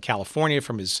in Southern California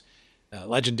from his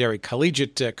legendary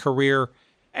collegiate career.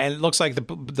 And it looks like the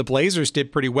Blazers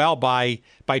did pretty well by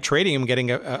trading him,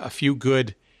 getting a few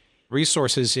good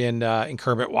resources in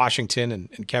Kermit Washington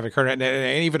and Kevin Kerr, and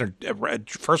even a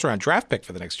first-round draft pick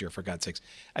for the next year, for God's sakes.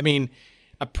 I mean,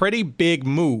 a pretty big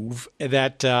move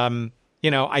that,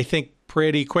 I think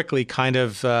pretty quickly kind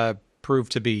of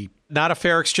proved to be not a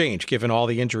fair exchange, given all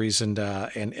the injuries and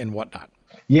whatnot.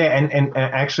 Yeah, and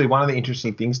actually one of the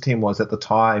interesting things, Tim, was at the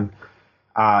time,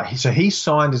 he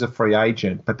signed as a free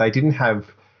agent, but they didn't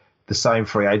have the same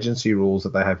free agency rules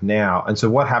that they have now. And so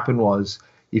what happened was,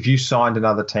 if you signed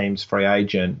another team's free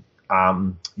agent,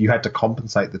 you had to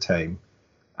compensate the team.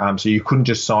 So you couldn't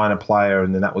just sign a player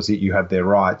and then that was it. You had their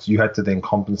rights. You had to then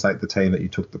compensate the team that you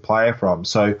took the player from.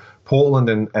 So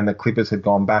Portland and the Clippers had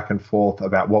gone back and forth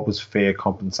about what was fair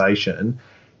compensation.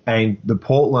 And the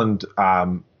Portland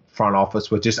front office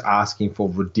were just asking for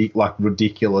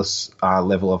ridiculous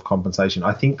level of compensation.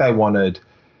 I think they wanted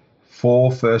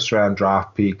 4 first-round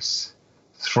draft picks,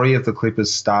 3 of the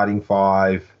Clippers' starting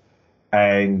 5,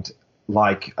 and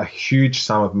like a huge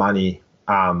sum of money.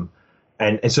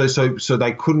 And so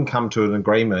they couldn't come to an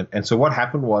agreement. And so what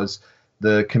happened was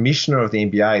the commissioner of the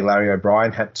NBA, Larry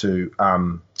O'Brien, had to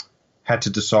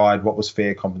decide what was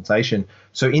fair compensation.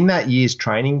 So in that year's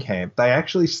training camp, they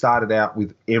actually started out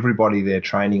with everybody there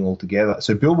training all together.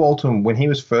 So Bill Walton, when he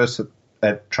was first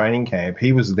at training camp,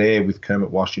 he was there with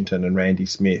Kermit Washington and Randy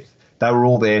Smith. They were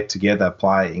all there together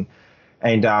playing.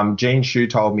 And Gene Shue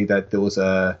told me that there was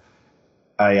a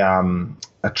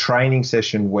training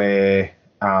session where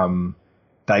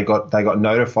they got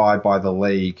notified by the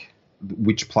league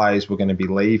which players were going to be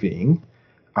leaving.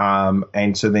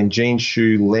 And so then Gene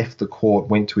Shue left the court,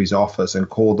 went to his office and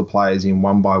called the players in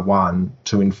one by one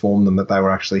to inform them that they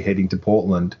were actually heading to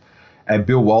Portland. And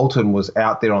Bill Walton was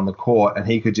out there on the court and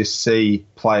he could just see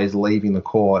players leaving the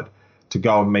court, to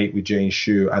go and meet with Gene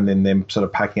Shu, and then them sort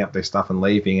of packing up their stuff and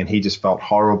leaving. And he just felt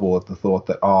horrible at the thought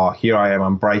that, oh, here I am,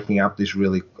 I'm breaking up this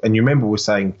really. And you remember we were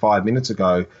saying 5 minutes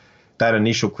ago, that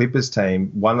initial Clippers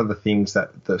team, one of the things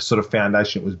that the sort of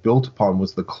foundation it was built upon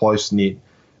was the close-knit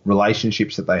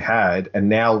relationships that they had. And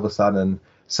now all of a sudden,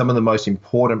 some of the most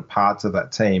important parts of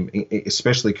that team,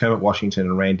 especially Kermit Washington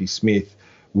and Randy Smith,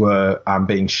 were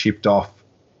being shipped off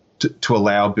to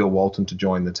allow Bill Walton to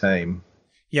join the team.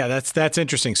 Yeah, that's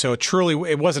interesting. So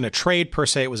it wasn't a trade per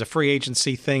se; it was a free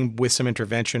agency thing with some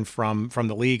intervention from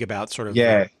the league about sort of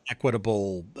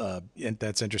equitable. And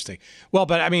that's interesting. Well,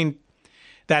 but I mean,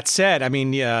 that said, I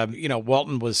mean,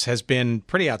 Walton has been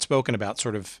pretty outspoken about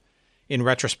sort of, in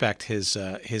retrospect,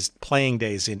 his playing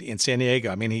days in San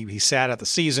Diego. I mean, he sat out the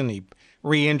season, he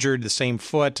re-injured the same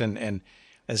foot, and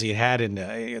as he had in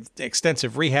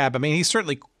extensive rehab. I mean, he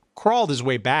certainly crawled his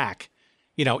way back,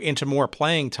 into more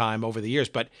playing time over the years.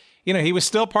 But, he was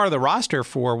still part of the roster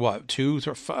for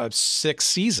 6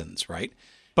 seasons, right?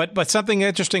 But something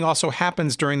interesting also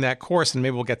happens during that course, and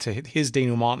maybe we'll get to his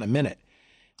denouement in a minute.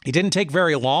 It didn't take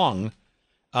very long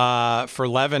for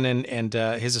Levin and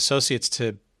his associates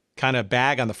to kind of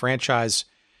bag on the franchise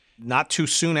not too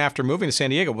soon after moving to San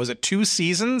Diego. Was it 2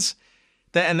 seasons?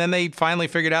 And then they finally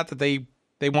figured out that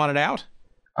they wanted out?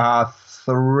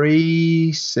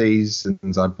 3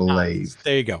 seasons, I believe.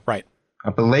 There you go. Right. I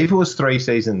believe it was 3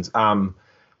 seasons.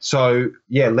 So,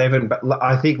 yeah, Levin, but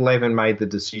I think Levin made the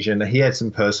decision. He had some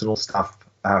personal stuff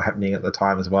happening at the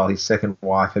time as well. His second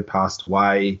wife had passed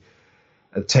away.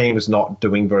 The team was not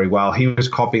doing very well. He was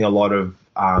copying a lot of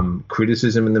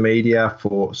criticism in the media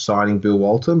for signing Bill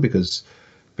Walton, because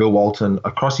Bill Walton,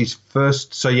 across his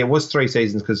first, so yeah, it was 3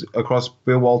 seasons, because across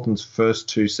Bill Walton's first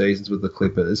 2 seasons with the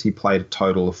Clippers, he played a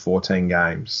total of 14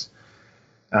 games.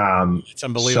 It's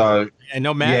unbelievable. So, and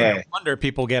no wonder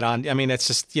people get on. I mean, it's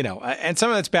just, and some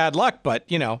of it's bad luck, but,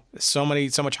 so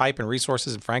much hype and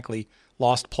resources, and frankly,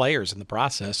 lost players in the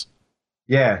process.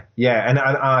 Yeah. And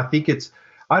I think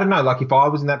I don't know, like if I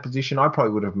was in that position, I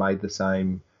probably would have made the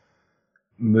same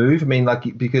move. I mean,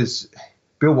 because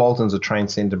Bill Walton's a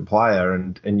transcendent player,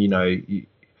 and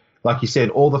like you said,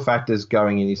 all the factors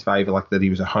going in his favor, like that he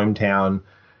was a hometown,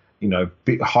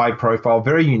 high profile,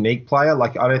 very unique player.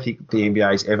 Like I don't think the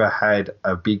NBA's ever had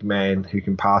a big man who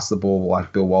can pass the ball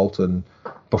like Bill Walton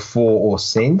before or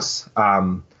since.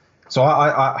 So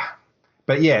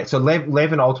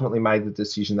Levin ultimately made the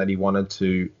decision that he wanted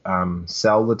to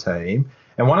sell the team.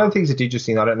 And one of the things that's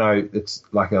interesting, I don't know, it's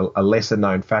like a lesser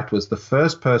known fact, was the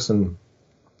first person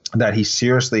that he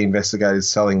seriously investigated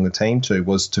selling the team to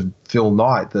was to Phil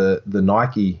Knight, the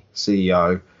Nike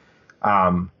CEO.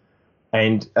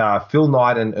 And Phil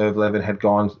Knight and Irv Levin had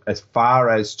gone as far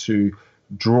as to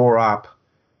draw up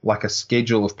like a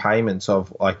schedule of payments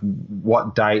of like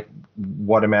what date,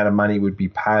 what amount of money would be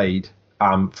paid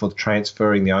for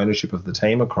transferring the ownership of the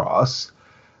team across.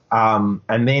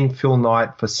 And then Phil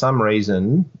Knight, for some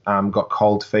reason, got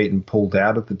cold feet and pulled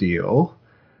out of the deal.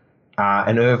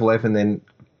 And Irv Levin then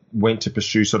went to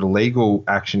pursue sort of legal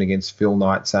action against Phil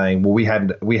Knight, saying, "Well, we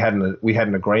had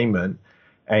an agreement,"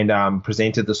 and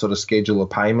presented the sort of schedule of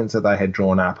payments that they had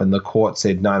drawn up. And the court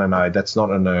said, "No, that's not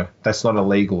a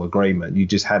legal agreement. You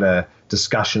just had a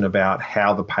discussion about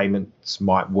how the payments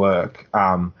might work."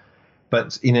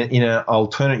 But in an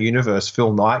alternate universe,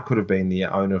 Phil Knight could have been the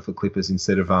owner of the Clippers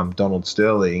instead of Donald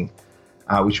Sterling,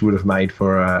 which would have made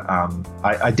for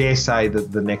I dare say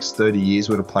that the next 30 years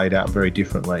would have played out very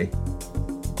differently.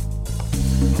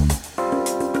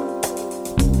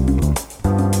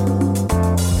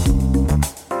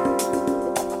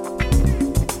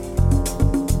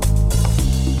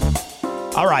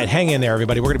 All right, hang in there,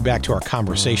 everybody. We're going to be back to our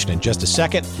conversation in just a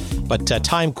second, but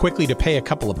time quickly to pay a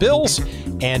couple of bills.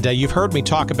 And you've heard me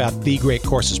talk about The Great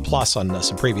Courses Plus on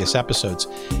some previous episodes.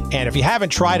 And if you haven't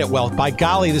tried it, well, by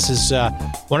golly, this is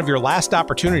one of your last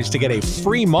opportunities to get a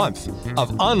free month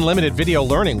of unlimited video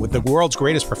learning with the world's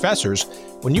greatest professors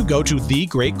when you go to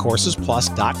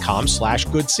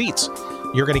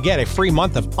thegreatcoursesplus.com/goodseats. You're going to get a free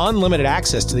month of unlimited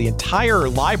access to the entire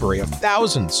library of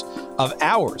thousands of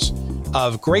hours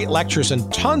of great lectures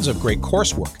and tons of great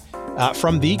coursework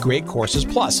from The Great Courses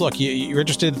Plus. Look, you're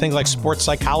interested in things like sports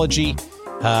psychology.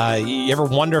 You ever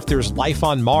wonder if there's life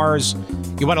on Mars?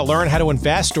 You want to learn how to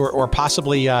invest or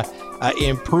possibly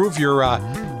improve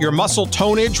your muscle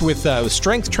tonnage with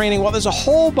strength training? Well, there's a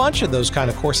whole bunch of those kind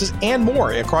of courses and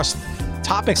more across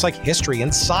topics like history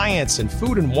and science and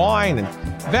food and wine and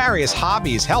various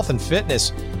hobbies, health and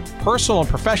fitness, personal and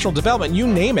professional development, you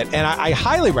name it. And I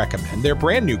highly recommend their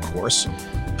brand new course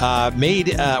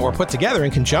made or put together in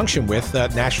conjunction with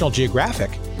National Geographic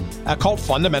called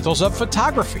Fundamentals of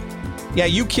Photography. Yeah,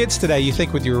 you kids today, you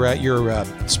think with your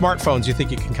smartphones, you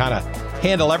think you can kind of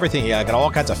handle everything. You got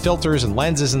all kinds of filters and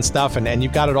lenses and stuff, and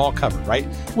you've got it all covered, right?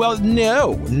 Well,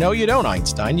 no, you don't,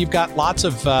 Einstein. You've got lots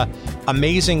of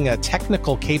amazing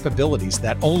technical capabilities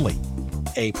that only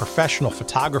a professional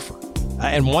photographer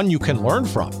and one you can learn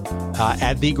from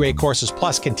at The Great Courses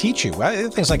Plus can teach you.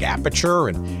 Things like aperture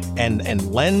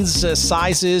and lens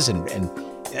sizes and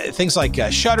things like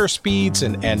shutter speeds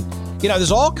and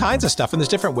there's all kinds of stuff, and there's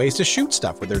different ways to shoot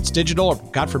stuff, whether it's digital or,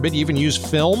 God forbid, you even use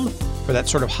film for that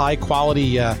sort of high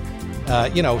quality,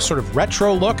 sort of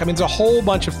retro look. I mean, there's a whole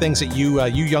bunch of things that you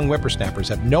young whippersnappers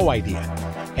have no idea.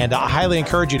 And I highly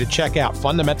encourage you to check out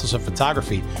Fundamentals of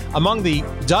Photography among the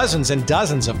dozens and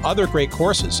dozens of other great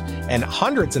courses and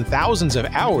hundreds and thousands of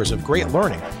hours of great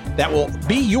learning that will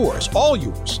be yours, all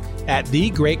yours, at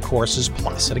The Great Courses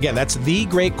Plus. And again, that's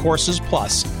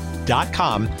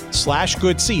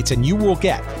thegreatcoursesplus.com/good seats, and you will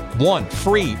get 1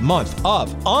 free month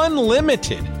of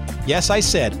unlimited, yes, I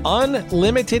said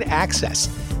unlimited access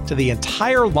to the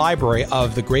entire library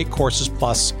of the Great Courses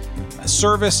Plus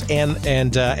service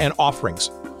and offerings.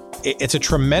 It's a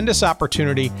tremendous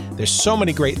opportunity. There's so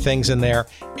many great things in there,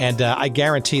 and I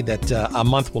guarantee that a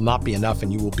month will not be enough,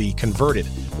 and you will be converted,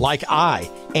 like I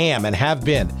am and have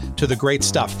been, to the great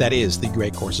stuff that is The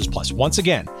Great Courses Plus. Once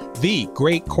again,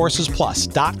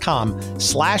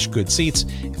 thegreatcoursesplus.com/good seats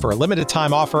for a limited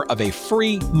time offer of a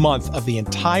free month of the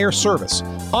entire service.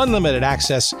 Unlimited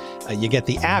access. You get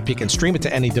the app. You can stream it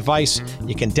to any device.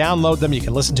 You can download them. You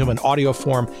can listen to them in audio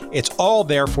form. It's all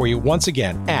there for you once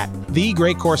again at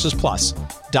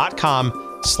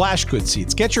thegreatcoursesplus.com/good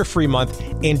seats. Get your free month.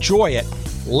 Enjoy it.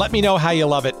 Let me know how you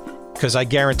love it, because I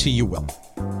guarantee you will.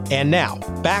 And now,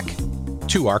 back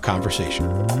to our conversation.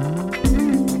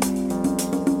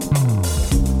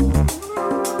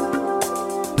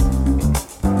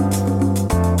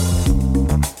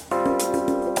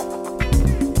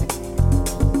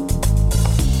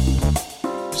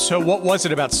 So what was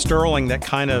it about Sterling that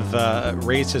kind of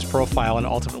raised his profile and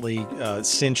ultimately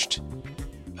cinched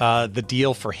the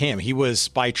deal for him? He was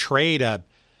by trade a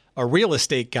real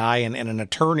estate guy and an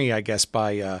attorney, I guess,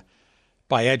 by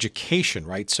education,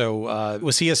 right? So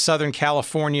was he a Southern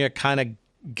California kind of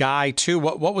guy too?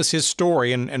 What was his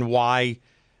story and why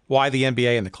the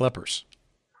NBA and the Clippers?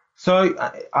 So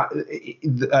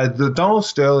the Donald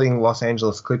Sterling Los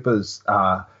Angeles Clippers,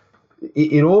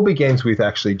 it all begins with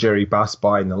actually Jerry Buss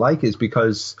buying the Lakers,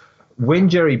 because when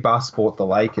Jerry Buss bought the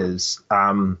Lakers,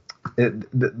 it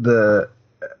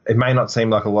may not seem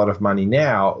like a lot of money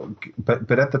now,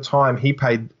 but at the time he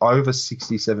paid over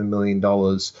 $67 million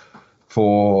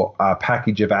for a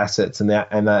package of assets, and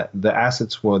the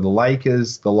assets were the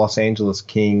Lakers, the Los Angeles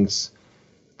Kings,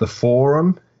 the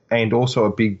Forum, and also a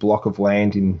big block of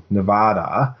land in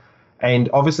Nevada.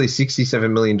 And obviously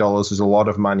 $67 million is a lot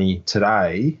of money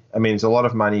today. I mean, it's a lot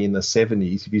of money in the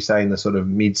 70s. If you say in the sort of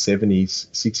mid-70s,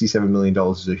 $67 million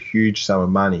is a huge sum of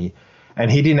money.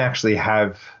 And he didn't actually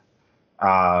have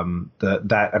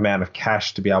that amount of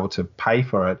cash to be able to pay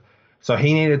for it. So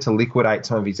he needed to liquidate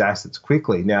some of his assets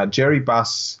quickly. Now, Jerry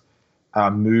Buss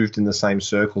moved in the same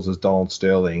circles as Donald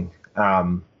Sterling.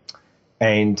 So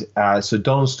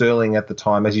Donald Sterling at the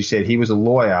time, as you said, he was a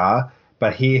lawyer,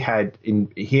 but he had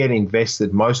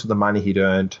invested most of the money he'd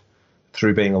earned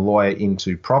through being a lawyer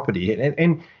into property.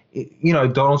 And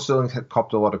Donald Sterling had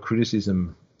copped a lot of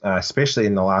criticism, especially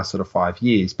in the last sort of 5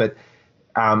 years. But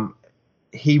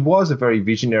he was a very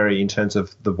visionary in terms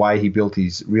of the way he built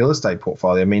his real estate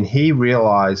portfolio. I mean, he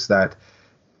realized that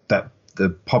the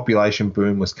population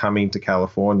boom was coming to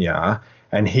California,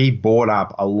 and he bought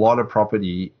up a lot of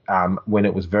property when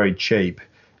it was very cheap,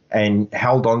 and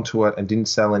held on to it and didn't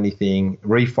sell anything,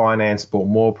 refinanced, bought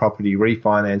more property,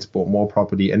 refinanced, bought more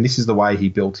property. And this is the way he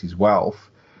built his wealth.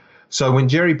 So when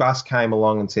Jerry Buss came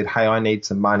along and said, hey, I need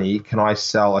some money, can I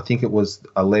sell, I think it was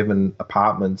 11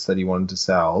 apartments that he wanted to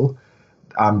sell,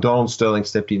 Donald Sterling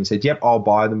stepped in and said, yep, I'll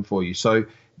buy them for you. So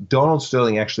Donald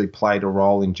Sterling actually played a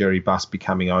role in Jerry Buss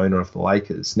becoming owner of the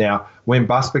Lakers. Now, when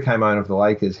Buss became owner of the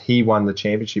Lakers, he won the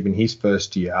championship in his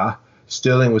first year.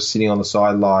 Sterling was sitting on the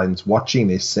sidelines watching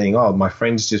this, saying, oh, my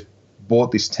friend's just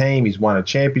bought this team. He's won a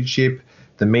championship.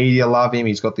 The media love him.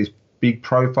 He's got this big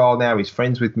profile now. He's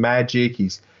friends with Magic.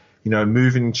 He's,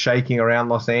 moving, shaking around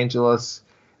Los Angeles.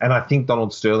 And I think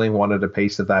Donald Sterling wanted a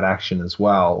piece of that action as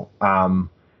well.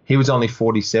 He was only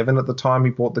 47 at the time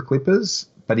he bought the Clippers,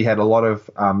 but he had a lot of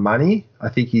money. I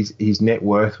think his net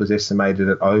worth was estimated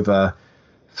at over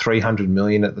 $300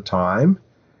 million at the time.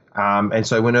 And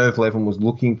so when Irv Levin was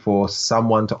looking for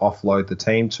someone to offload the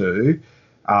team to,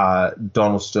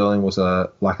 Donald Sterling was a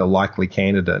likely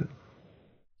candidate.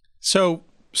 So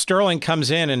Sterling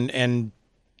comes in and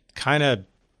kind of,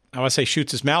 I want to say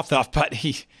shoots his mouth off, but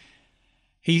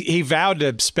he vowed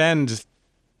to spend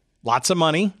lots of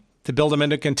money to build him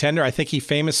into a contender. I think he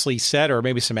famously said, or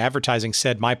maybe some advertising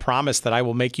said, "My promise that I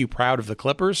will make you proud of the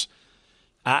Clippers."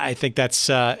 I think that's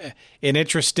an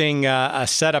interesting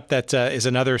setup that is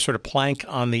another sort of plank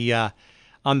on the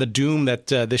doom that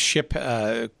this ship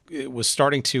was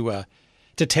starting to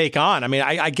take on. I mean,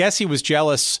 I guess he was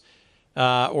jealous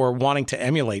or wanting to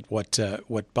emulate what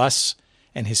Buss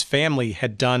and his family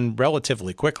had done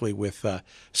relatively quickly with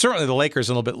certainly the Lakers,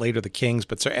 a little bit later the Kings,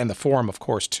 and the Forum, of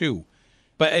course, too.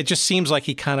 But it just seems like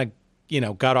he kind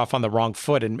of, got off on the wrong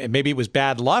foot, and maybe it was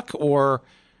bad luck, or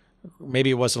maybe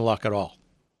it wasn't luck at all.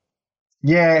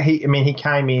 Yeah, he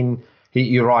came in.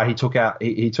 You're right. He took out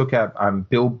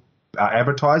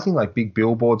advertising, like big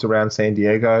billboards around San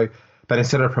Diego, but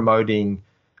instead of promoting,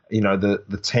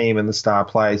 the team and the star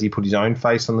players, he put his own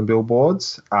face on the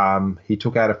billboards. He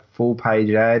took out a full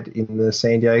page ad in the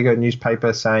San Diego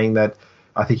newspaper saying that,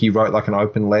 I think he wrote like an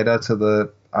open letter to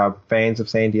the fans of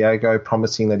San Diego,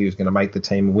 promising that he was going to make the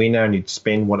team a winner and he'd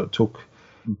spend what it took.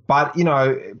 But,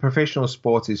 professional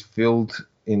sports is filled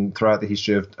throughout the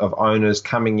history of owners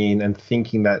coming in and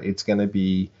thinking that it's going to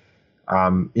be,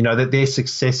 that their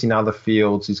success in other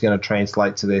fields is going to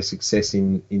translate to their success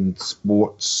in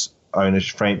sports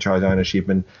ownership, franchise ownership,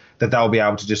 and that they'll be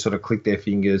able to just sort of click their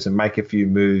fingers and make a few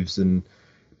moves.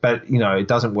 But it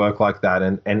doesn't work like that.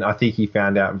 And I think he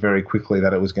found out very quickly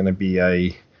that it was going to be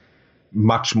a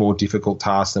much more difficult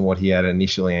task than what he had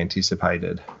initially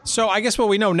anticipated. So I guess what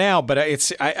we know now, but I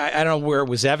don't know where it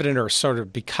was evident or sort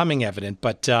of becoming evident,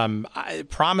 but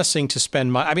promising to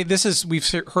spend money. I mean, we've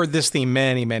heard this theme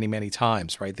many, many, many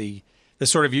times, right? The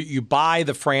sort of you buy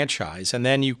the franchise, and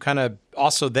then you kind of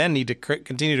also then need to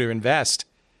continue to invest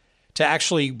to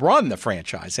actually run the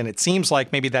franchise. And it seems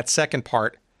like maybe that second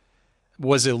part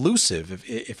was elusive,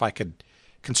 if I could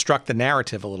construct the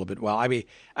narrative a little bit well. I mean,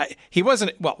 he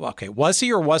wasn't, well, okay, was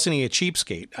he or wasn't he a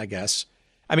cheapskate, I guess?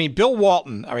 I mean, Bill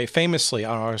Walton, famously,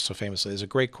 there's a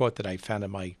great quote that I found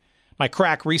in my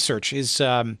crack research is,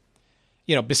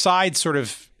 besides sort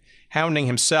of hounding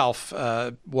himself,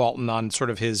 Walton, on sort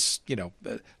of his,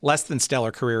 less than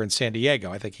stellar career in San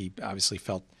Diego. I think he obviously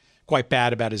felt quite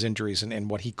bad about his injuries and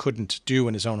what he couldn't do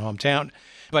in his own hometown.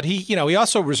 But he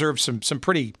also reserved some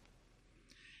pretty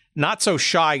not so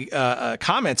shy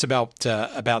comments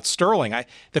about Sterling.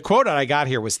 The quote I got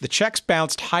here was, "The checks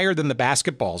bounced higher than the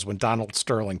basketballs when Donald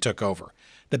Sterling took over.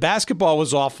 The basketball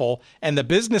was awful, and the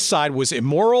business side was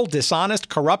immoral, dishonest,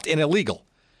 corrupt, and illegal.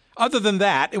 Other than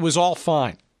that, it was all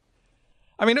fine."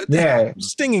 I mean, yeah,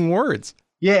 stinging words.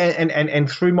 Yeah,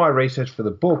 and through my research for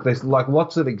the book, there's like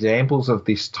lots of examples of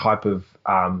this type of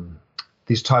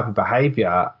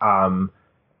behavior.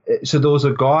 So there was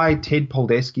a guy, Ted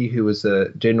Poldesky, who was a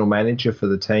general manager for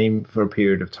the team for a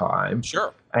period of time.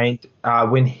 Sure. And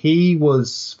when he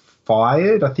was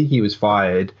fired, I think he was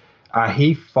fired,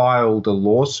 he filed a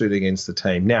lawsuit against the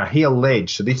team. Now, he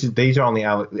alleged, so these are only,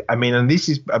 and this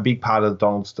is a big part of the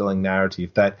Donald Sterling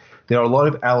narrative, that there are a lot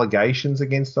of allegations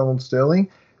against Donald Sterling.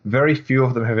 Very few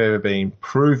of them have ever been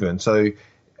proven. So,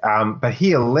 but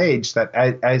he alleged that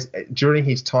as during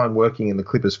his time working in the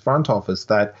Clippers front office,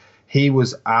 that he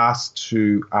was asked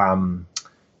to part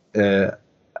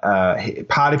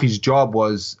of his job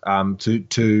was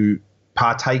to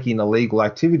partake in illegal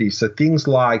activities. So things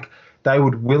like they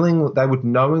would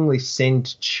knowingly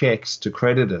send checks to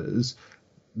creditors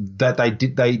that they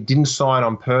didn't sign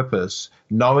on purpose,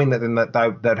 knowing that then that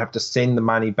they'd have to send the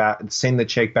money back, send the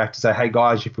check back to say, "Hey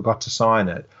guys, you forgot to sign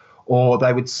it." Or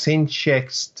they would send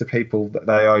checks to people that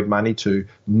they owed money to,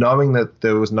 knowing that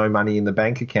there was no money in the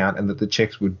bank account and that the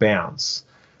checks would bounce.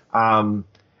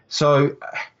 So,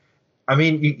 I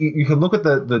mean, you can look at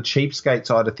the cheapskate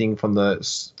side of thing from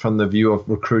the view of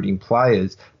recruiting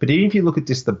players, but even if you look at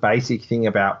just the basic thing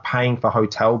about paying for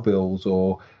hotel bills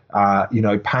or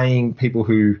paying people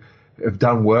who have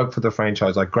done work for the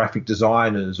franchise, like graphic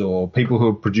designers or people who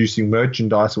are producing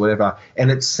merchandise or whatever. And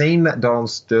it seemed that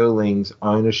Donald Sterling's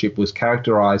ownership was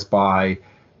characterized by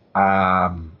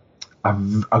a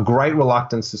great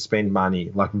reluctance to spend money,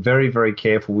 like very, very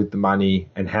careful with the money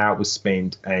and how it was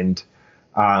spent, and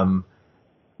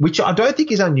which I don't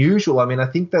think is unusual. I mean, I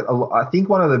think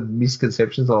one of the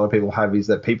misconceptions a lot of people have is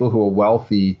that people who are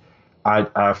wealthy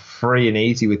are free and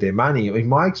easy with their money. I mean,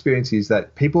 my experience is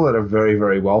that people that are very,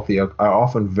 very wealthy are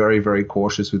often very, very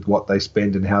cautious with what they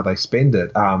spend and how they spend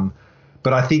it.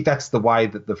 But I think that's the way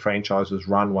that the franchise was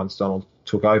run once Donald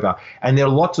took over. And there are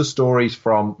lots of stories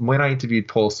from when I interviewed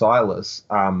Paul Silas,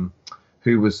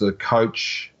 who was the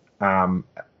coach,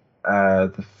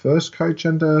 the first coach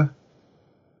under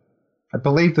I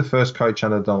believe the first coach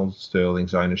under Donald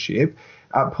Sterling's ownership.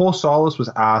 Paul Silas was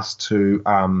asked to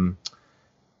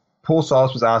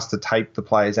tape the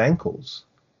players' ankles.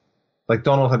 Like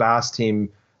Donald had asked him,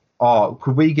 "Oh,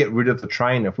 could we get rid of the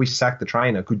trainer? If we sack the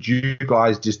trainer, could you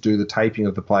guys just do the taping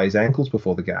of the players' ankles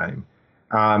before the game?"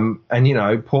 And you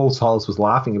know, Paul Silas was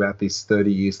laughing about this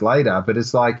 30 years later, but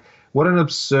it's like, what an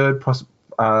absurd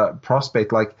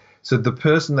prospect! Like, so the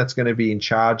person that's going to be in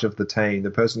charge of the team, the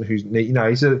person who's, you know,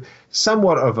 he's a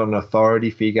somewhat of an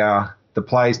authority figure. The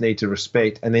players need to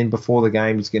respect, and then before the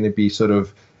game, he's going to be sort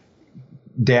of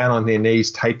down on their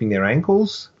knees taping their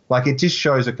ankles. Like, it just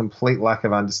shows a complete lack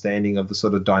of understanding of the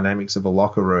sort of dynamics of a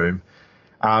locker room.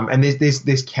 And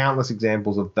there's countless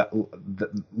examples of that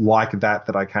like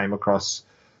that I came across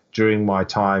during my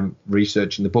time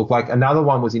researching the book. Like, another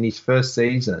one was in his first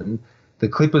season, the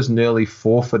Clippers nearly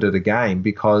forfeited a game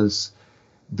because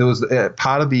there was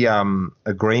part of the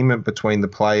agreement between the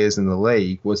players and the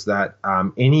league was that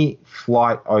any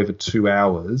flight over 2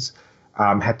 hours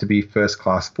had to be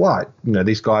first-class flight. You know,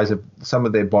 these guys some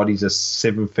of their bodies are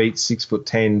 7 feet,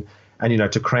 6'10", and, you know,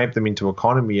 to cramp them into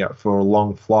economy for a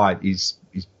long flight is,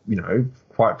 you know,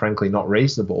 quite frankly, not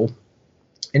reasonable.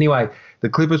 Anyway, the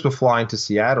Clippers were flying to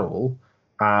Seattle,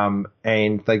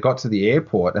 and they got to the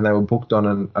airport and they were booked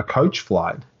on a coach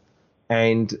flight.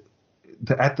 And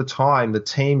at the time, the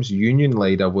team's union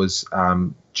leader was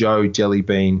Joe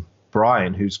Jellybean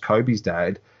Bryan, who's Kobe's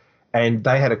dad. And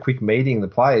they had a quick meeting, the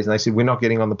players, and they said, "We're not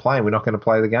getting on the plane. We're not going to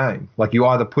play the game. Like, you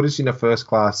either put us in a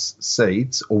first-class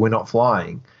seats or we're not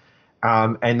flying."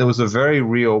 And there was a very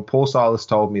real, Paul Silas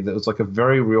told me that it was like a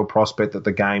very real prospect that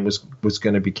the game was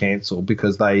going to be cancelled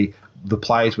because the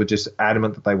players were just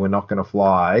adamant that they were not going to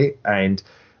fly, and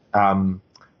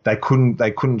they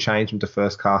couldn't change them to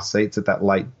first-class seats at that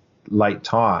late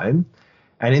time.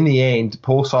 And in the end,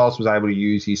 Paul Silas was able to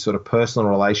use his sort of personal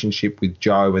relationship with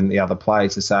Joe and the other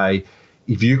players to say,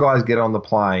 "If you guys get on the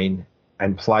plane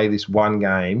and play this one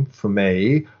game for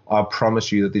me, I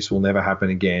promise you that this will never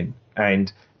happen again."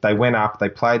 And they went up, they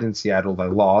played in Seattle, they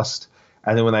lost.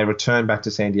 And then when they returned back to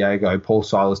San Diego, Paul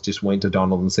Silas just went to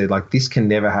Donald and said, like, "This can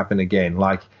never happen again.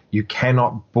 Like, you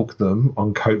cannot book them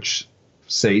on coach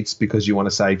seats because you want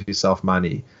to save yourself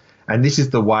money." And this is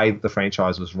the way that the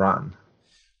franchise was run.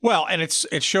 Well, and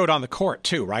it showed on the court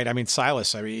too, right? I mean,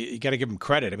 Silas, I mean, you got to give him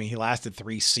credit. I mean, he lasted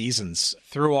 3 seasons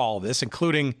through all of this,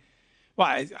 including,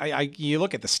 well, you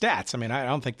look at the stats. I mean, I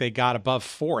don't think they got above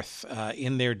 4th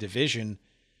in their division.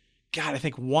 God, I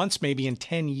think once maybe in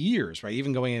 10 years, right?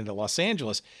 Even going into Los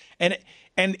Angeles. And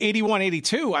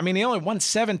 81-82, I mean, they only won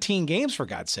 17 games, for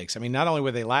God's sakes. I mean, not only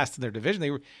were they last in their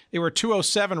division, they were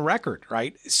 207 record,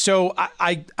 right? So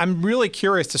I'm really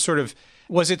curious to sort of,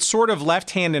 was it sort of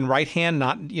left hand and right hand,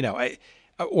 not, you know,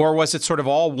 or was it sort of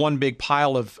all one big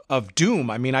pile of doom?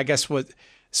 I mean, I guess what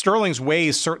Sterling's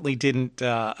ways certainly didn't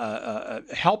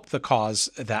help the cause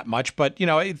that much, but, you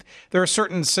know, there are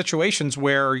certain situations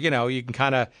where, you know, you can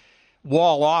kind of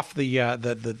wall off the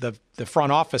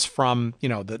front office from, you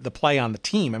know, the play on the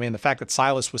team. I mean, the fact that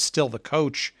Silas was still the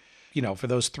coach, you know, for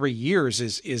those 3 years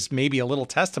is maybe a little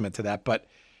testament to that, but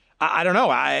I don't know.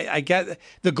 I get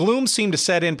the gloom seemed to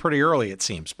set in pretty early, it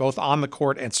seems, both on the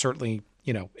court and certainly,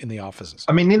 you know, in the offices.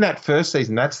 I mean, in that first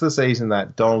season, that's the season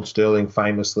that Donald Sterling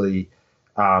famously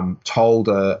told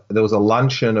there was a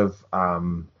luncheon of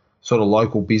sort of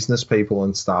local business people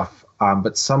and stuff,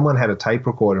 but someone had a tape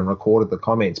recorder and recorded the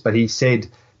comments. But he said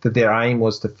that their aim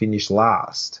was to finish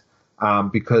last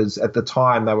because at the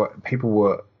time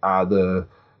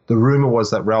the rumor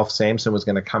was that Ralph Sampson was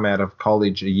going to come out of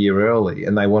college a year early,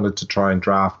 and they wanted to try and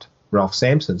draft Ralph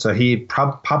Sampson. So he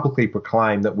publicly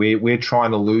proclaimed that we're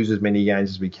trying to lose as many games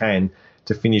as we can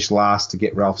to finish last to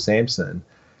get Ralph Sampson.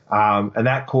 And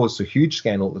that caused a huge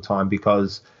scandal at the time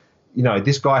because, you know,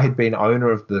 this guy had been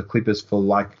owner of the Clippers for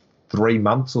like 3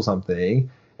 months or something,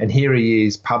 and here he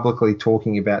is publicly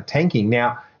talking about tanking.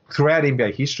 Now, throughout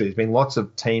NBA history, there's been lots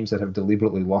of teams that have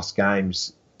deliberately lost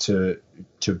games to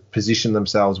position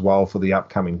themselves well for the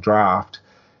upcoming draft,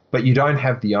 but you don't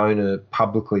have the owner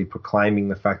publicly proclaiming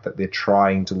the fact that they're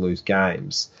trying to lose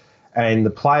games. And the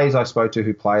players I spoke to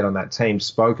who played on that team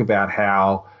spoke about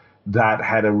how that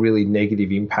had a really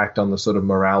negative impact on the sort of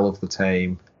morale of the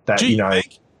team. That, you know,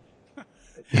 Mike.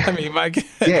 I mean, Mike,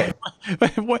 yeah,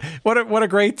 what a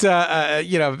great,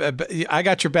 you know, I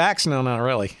got your backs. No,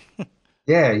 really.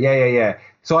 Yeah.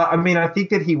 So, I mean, I think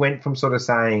that he went from sort of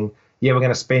saying, yeah, we're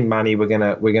going to spend money, we're going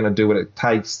to do what it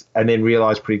takes, and then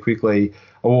realized pretty quickly,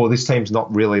 oh, this team's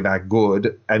not really that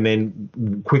good, and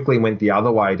then quickly went the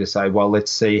other way to say, well,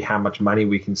 let's see how much money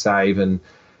we can save and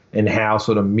how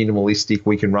sort of minimalistic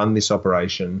we can run this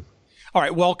operation. All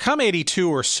right. Well, come 82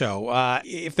 or so,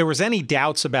 if there was any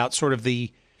doubts about sort of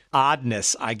the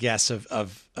oddness, I guess,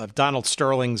 of Donald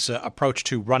Sterling's approach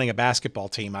to running a basketball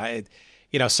team,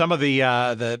 some of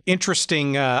the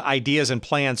interesting ideas and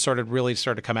plans really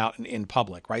started to come out in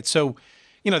public, right? So,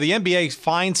 the NBA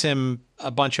fines him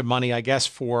a bunch of money, I guess,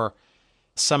 for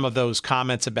some of those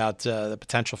comments about the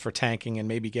potential for tanking and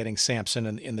maybe getting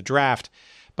Sampson in the draft.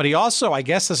 But he also, I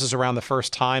guess this is around the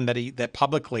first time that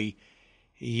publicly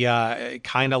he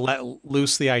kind of let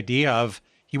loose the idea of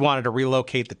he wanted to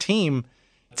relocate the team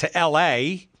to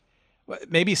L.A.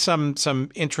 Maybe some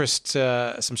interest,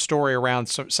 some story around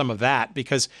some of that,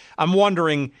 because I'm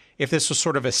wondering if this was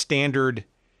sort of a standard,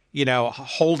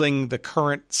 holding the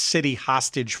current city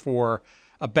hostage for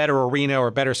a better arena or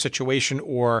a better situation,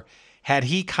 or had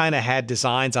he kind of had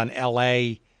designs on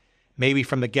L.A. maybe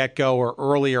from the get-go or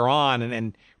earlier on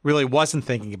and really wasn't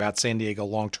thinking about San Diego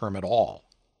long-term at all?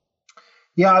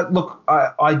 Yeah, look,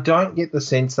 I don't get the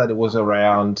sense that it was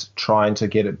around trying to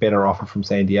get a better offer from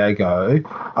San Diego.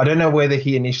 I don't know whether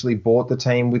he initially bought the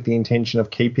team with the intention of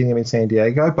keeping them in San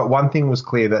Diego, but one thing was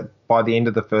clear, that by the end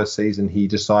of the first season, he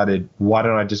decided, why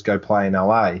don't I just go play in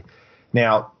LA?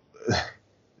 Now,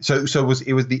 so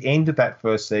it was the end of that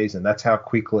first season. That's how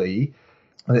quickly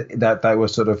that they were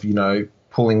sort of,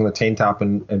 pulling the tent up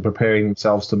and preparing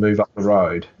themselves to move up the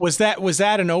road. Was that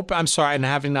an open, I'm sorry, and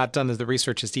having not done the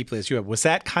research as deeply as you have, was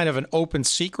that kind of an open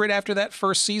secret after that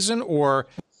first season, or?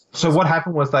 So what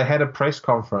happened was they had a press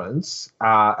conference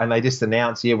and they just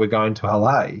announced, we're going to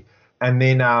LA. And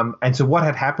then, and so what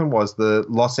had happened was the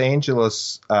Los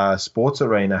Angeles Sports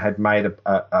Arena had made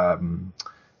a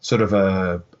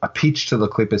pitch to the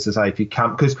Clippers to say, if you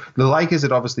come, because the Lakers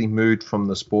had obviously moved from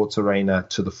the Sports Arena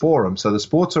to the Forum. So the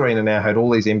Sports Arena now had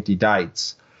all these empty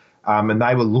dates, and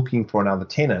they were looking for another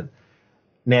tenant.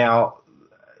 Now,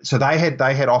 so they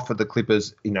had offered the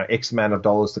Clippers, X amount of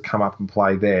dollars to come up and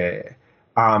play there.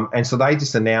 And so they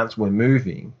just announced, we're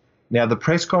moving. Now, the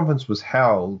press conference was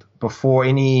held before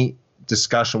any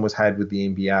discussion was had with the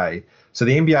NBA. So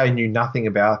the NBA knew nothing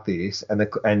about this,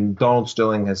 and Donald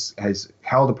Sterling has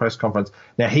held a press conference.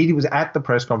 Now, he was at the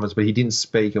press conference, but he didn't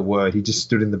speak a word. He just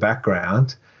stood in the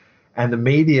background. And the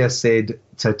media said,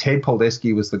 so Ted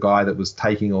Poldesky was the guy that was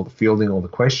fielding all the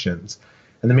questions.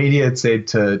 And the media had said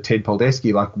to Ted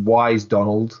Poldesky, why is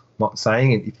Donald not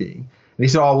saying anything? And he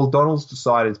said, Donald's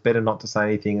decided it's better not to say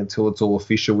anything until it's all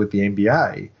official with the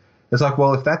NBA. It's like,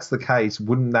 well, if that's the case,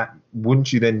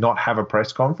 wouldn't you then not have a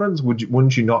press conference?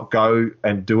 Wouldn't you not go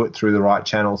and do it through the right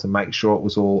channels and make sure it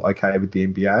was all okay with the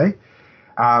NBA?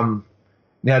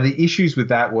 Now, the issues with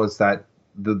that was that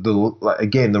the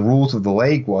rules of the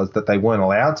league was that they weren't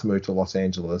allowed to move to Los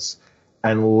Angeles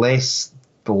unless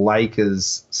the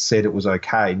Lakers said it was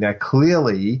okay. Now,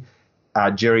 clearly,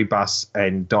 Jerry Buss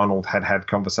and Donald had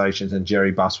conversations, and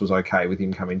Jerry Buss was okay with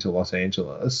him coming to Los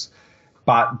Angeles.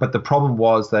 But the problem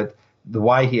was that the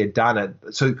way he had done it,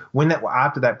 so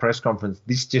after that press conference,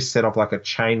 this just set off a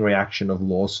chain reaction of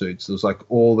lawsuits. There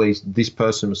was this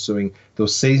person was suing, there were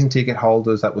season ticket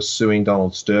holders that were suing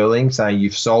Donald Sterling, saying,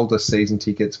 you've sold us season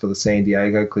tickets for the San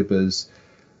Diego Clippers,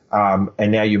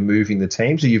 and now you're moving the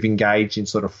team. So you've engaged in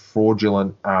sort of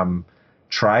fraudulent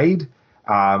trade.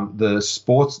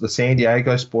 The San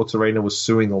Diego Sports Arena was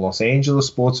suing the Los Angeles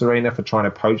Sports Arena for trying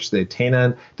to poach their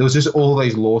tenant. There was just all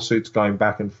these lawsuits going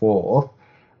back and forth.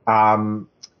 And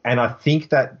I think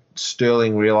that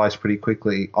Sterling realized pretty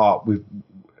quickly,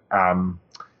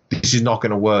 this is not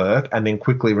going to work, and then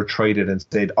quickly retreated and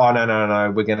said,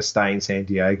 no, we're going to stay in San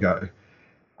Diego.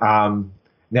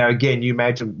 Now, again, you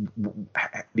imagine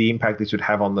the impact this would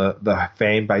have on the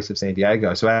fan base of San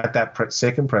Diego. So at that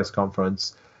second press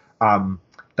conference,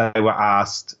 they were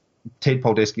asked, Ted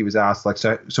Poldesky was asked,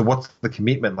 so what's the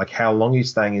commitment? How long are you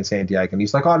staying in San Diego? And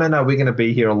he's like, no, we're going to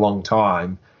be here a long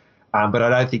time. But I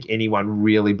don't think anyone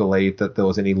really believed that there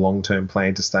was any long-term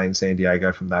plan to stay in San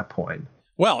Diego from that point.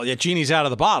 Well, yeah, genie's out of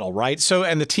the bottle, right? So,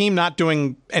 and the team not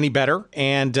doing any better,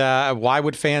 and why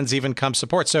would fans even come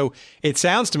support? So it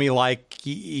sounds to me like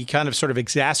he kind of sort of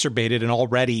exacerbated an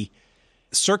already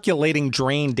circulating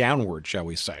drain downward, shall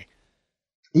we say.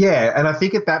 Yeah, and I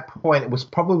think at that point it was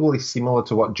probably similar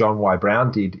to what John Y.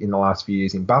 Brown did in the last few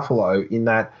years in Buffalo, in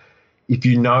that if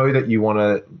you know that you want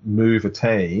to move a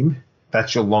team,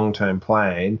 that's your long-term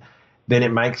plan, then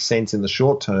it makes sense in the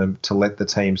short term to let the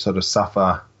team sort of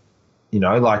suffer, you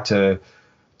don't want to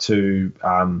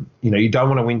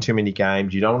win too many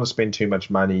games, you don't want to spend too much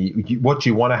money. What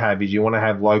you want to have is you want to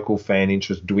have local fan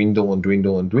interest dwindle and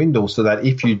dwindle and dwindle, so that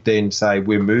if you then say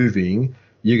we're moving,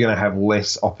 you're going to have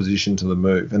less opposition to the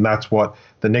move. And that's what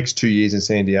the next 2 years in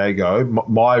San Diego,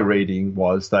 my reading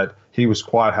was that he was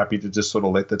quite happy to just sort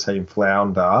of let the team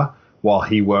flounder while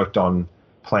he worked on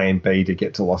plan B to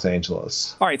get to Los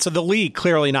Angeles. All right, so the league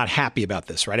clearly not happy about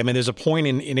this, right? I mean, there's a point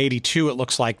in 82, it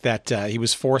looks like, that he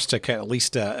was forced to at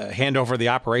least hand over the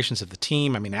operations of the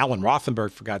team. I mean, Alan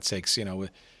Rothenberg, for God's sakes,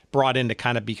 brought in to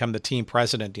kind of become the team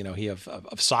president, he of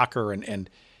soccer and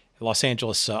Los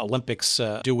Angeles Olympics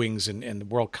doings and the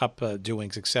World Cup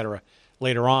doings, et cetera,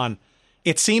 later on.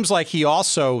 It seems like he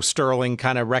also, Sterling,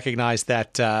 kind of recognized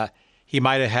that he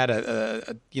might have had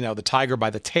the tiger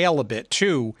by the tail a bit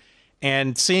too.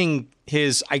 And seeing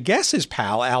his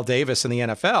pal, Al Davis, in the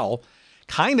NFL,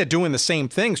 kind of doing the same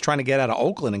things, trying to get out of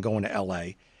Oakland and going to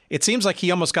L.A., it seems like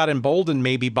he almost got emboldened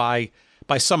maybe by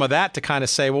some of that to kind of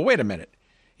say, well, wait a minute.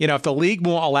 If the league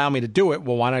won't allow me to do it,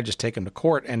 well, why don't I just take him to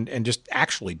court and just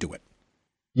actually do it?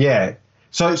 Yeah.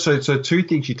 So two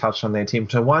things you touched on there, Tim.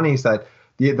 So one is that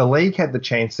the league had the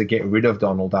chance to get rid of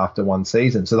Donald after one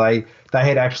season. So they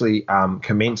had actually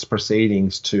commenced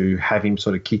proceedings to have him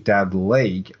sort of kicked out of the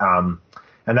league. And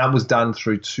that was done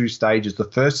through two stages. The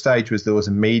first stage was there was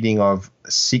a meeting of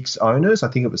 6 owners, I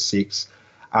think it was 6,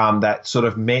 that sort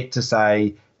of met to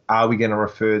say, are we going to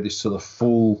refer this to the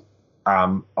full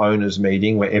owners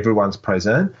meeting where everyone's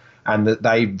present? And that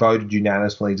they voted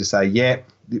unanimously to say, yeah,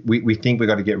 we think we've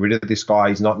got to get rid of this guy.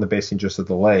 He's not in the best interest of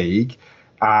the league.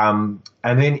 And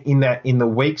then in the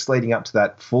weeks leading up to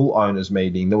that full owners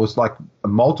meeting, there was like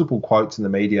multiple quotes in the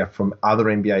media from other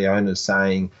NBA owners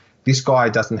saying, this guy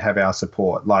doesn't have our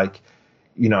support. Like,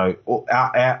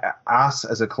 us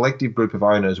as a collective group of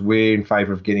owners, we're in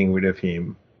favor of getting rid of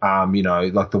him.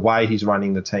 Like the way he's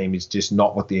running the team is just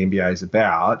not what the NBA is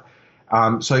about.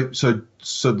 So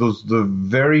there's the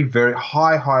very, very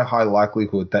high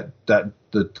likelihood that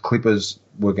the Clippers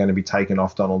were going to be taken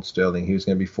off Donald Sterling. He was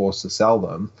going to be forced to sell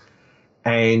them.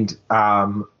 And,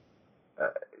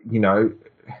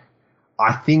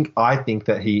 I think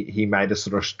that he made a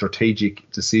sort of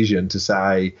strategic decision to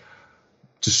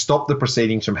stop the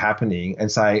proceedings from happening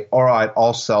and say, all right,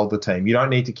 I'll sell the team. You don't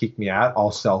need to kick me out.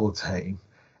 I'll sell the team.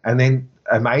 And then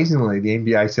amazingly, the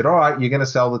NBA said, all right, you're going to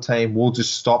sell the team. We'll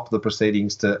just stop the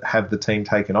proceedings to have the team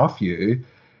taken off you.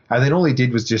 And then all he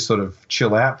did was just sort of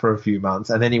chill out for a few months.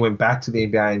 And then he went back to the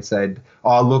NBA and said,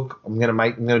 oh, look, I'm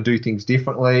going to do things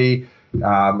differently.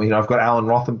 I've got Alan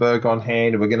Rothenberg on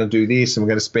hand, and we're going to do this, and we're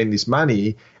going to spend this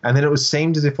money. And then it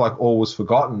seemed as if like all was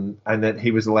forgotten, and that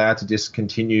he was allowed to just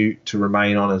continue to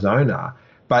remain on as owner.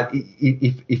 But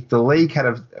if the league had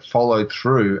have followed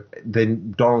through,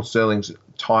 then Donald Sterling's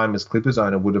time as Clippers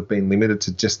owner would have been limited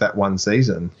to just that one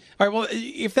season. All right. Well,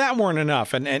 if that weren't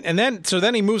enough, and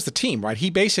then he moves the team, right? He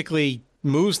basically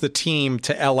moves the team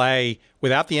to LA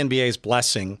without the NBA's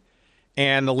blessing,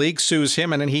 and the league sues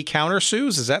him, and then he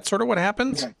countersues. Is that sort of what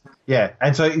happens? Yeah.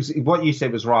 And so what you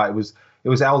said was right. It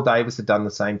was Al Davis had done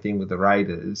the same thing with the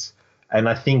Raiders, and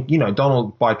I think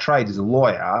Donald by trade is a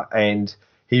lawyer, and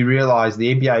he realized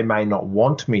the NBA may not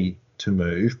want me to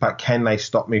move, but can they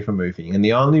stop me from moving? And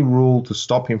the only rule to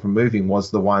stop him from moving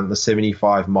was the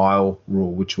 75-mile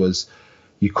rule, which was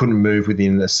you couldn't move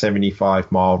within the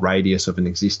 75-mile radius of an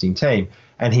existing team.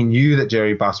 And he knew that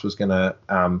Jerry Buss was going to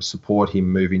support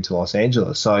him moving to Los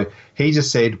Angeles. So he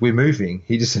just said, we're moving.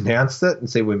 He just announced it and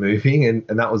said, we're moving. And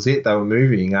that was it. They were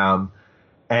moving.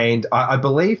 And I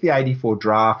believe the 84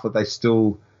 draft that they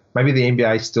still... Maybe the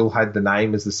NBA still had the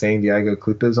name as the San Diego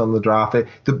Clippers on the draft.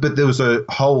 But there was a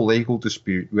whole legal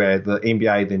dispute where the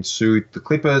NBA then sued the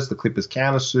Clippers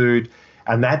countersued,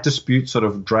 and that dispute sort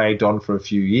of dragged on for a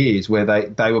few years where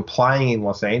they were playing in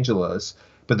Los Angeles,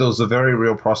 but there was a very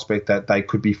real prospect that they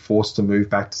could be forced to move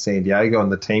back to San Diego and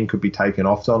the team could be taken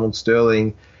off Donald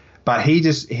Sterling. But he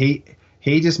just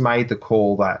made the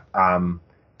call that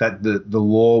that the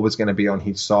law was going to be on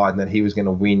his side and that he was going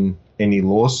to win any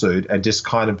lawsuit, and just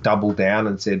kind of doubled down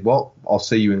and said, well, I'll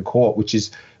see you in court, which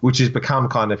has become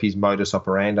kind of his modus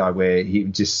operandi, where he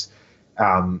just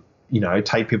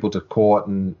take people to court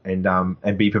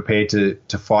and be prepared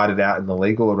to fight it out in the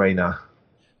legal arena.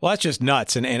 Well, that's just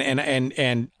nuts.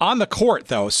 And on the court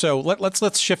though, so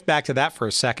let's shift back to that for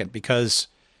a second, because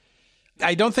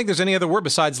I don't think there's any other word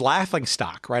besides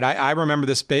laughingstock, right? I remember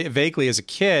this vaguely as a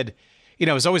kid.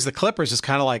 It was always the Clippers is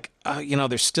kind of like,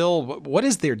 they're still, what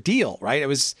is their deal, right? It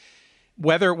was,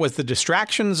 whether it was the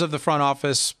distractions of the front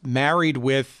office married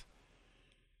with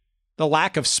the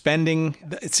lack of spending.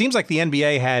 It seems like the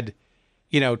NBA had,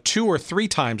 2 or 3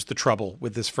 times the trouble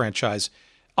with this franchise,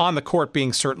 on the court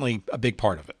being certainly a big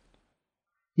part of it.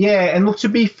 Yeah, and look, to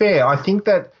be fair, I think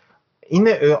that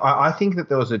I think that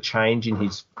there was a change in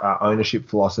his ownership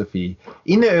philosophy.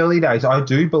 In the early days, I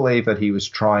do believe that he was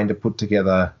trying to put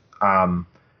together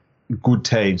good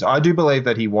teams. I do believe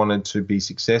that he wanted to be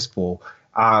successful.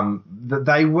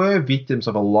 They were victims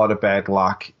of a lot of bad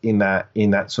luck in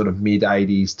that sort of mid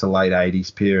 80s to late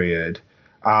 80s period.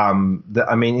 In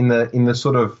the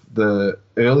sort of the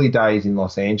early days in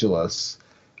Los Angeles,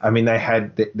 I mean, they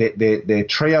had their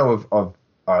trio of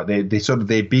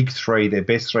their big three, their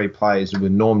best three players were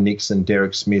Norm Nixon,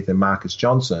 Derek Smith, and Marcus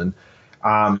Johnson.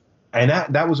 And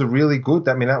that was a really good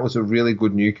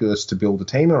nucleus to build a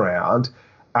team around.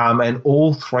 And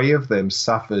all three of them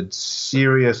suffered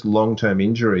serious long-term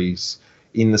injuries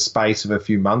in the space of a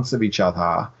few months of each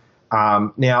other.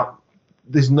 Now,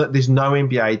 there's no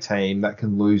NBA team that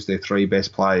can lose their three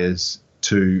best players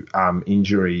to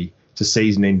injury, to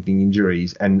season-ending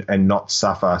injuries, and not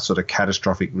suffer sort of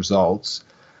catastrophic results.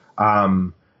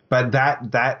 But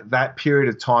that period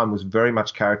of time was very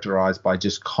much characterized by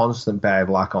just constant bad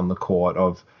luck on the court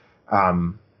of,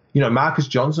 Marcus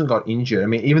Johnson got injured. I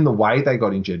mean, even the way they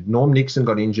got injured. Norm Nixon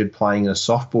got injured playing in a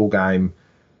softball game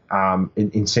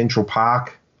in Central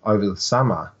Park over the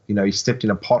summer. He stepped in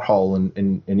a pothole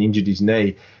and injured his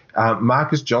knee.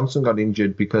 Marcus Johnson got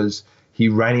injured because he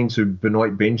ran into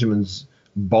Benoit Benjamin's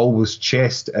bulbous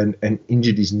chest and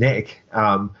injured his neck.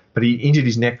 But he injured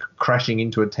his neck crashing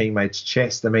into a teammate's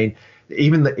chest. I mean,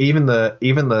 even the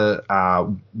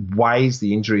ways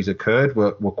the injuries occurred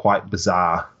were quite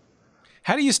bizarre.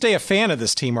 How do you stay a fan of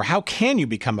this team, or how can you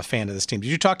become a fan of this team?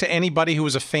 Did you talk to anybody who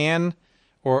was a fan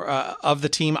or of the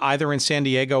team, either in San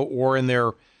Diego or in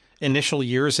their initial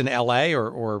years in LA,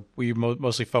 or were you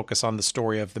mostly focused on the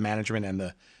story of the management and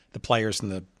the players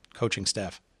and the coaching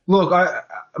staff? Look,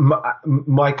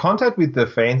 my contact with the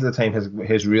fans of the team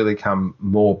has really come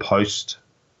more post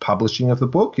publishing of the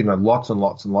book. Lots and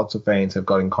lots and lots of fans have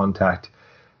got in contact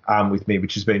with me,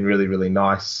 which has been really, really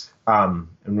nice and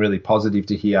really positive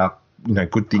to hear.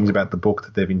 Good things about the book,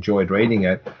 that they've enjoyed reading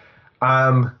it.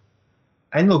 And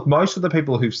look, most of the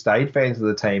people who've stayed fans of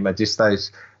the team are just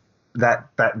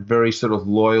that very sort of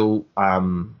loyal,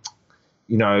 fan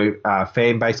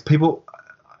base. People,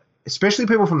 especially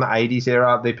people from the 80s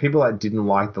era, they're people that didn't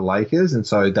like the Lakers, and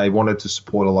so they wanted to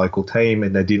support a local team,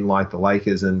 and they didn't like the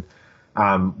Lakers, and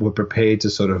were prepared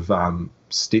to sort of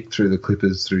stick through the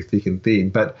Clippers through thick and thin.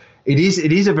 But it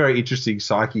is a very interesting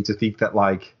psyche to think that,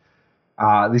 like,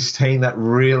 this team that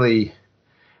really,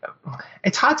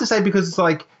 it's hard to say, because it's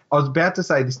like, I was about to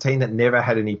say this team that never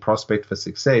had any prospect for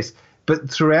success, but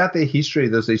throughout their history,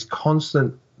 there's these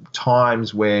constant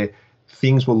times where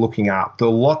things were looking up. There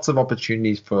were lots of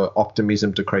opportunities for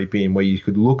optimism to creep in, where you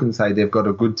could look and say, they've got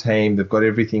a good team, they've got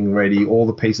everything ready, all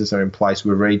the pieces are in place,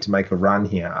 we're ready to make a run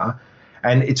here.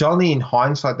 And it's only in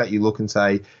hindsight that you look and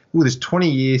say, well, there's 20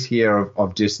 years here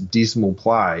of just dismal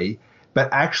play. But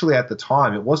actually, at the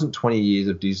time, it wasn't 20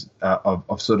 years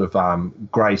of sort of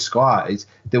grey skies.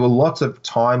 There were lots of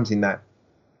times in that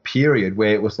period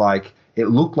where it was like, it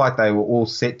looked like they were all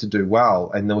set to do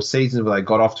well. And there were seasons where they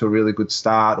got off to a really good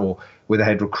start, or where they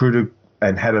had recruited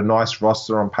and had a nice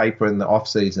roster on paper in the off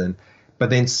season. But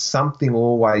then something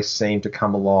always seemed to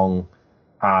come along,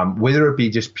 whether it be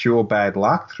just pure bad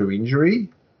luck through injury,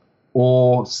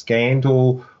 or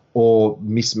scandal, or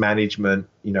mismanagement,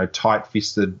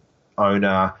 tight-fisted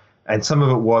owner, and some of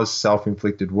it was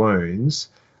self-inflicted wounds.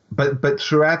 But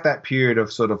throughout that period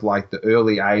of sort of like the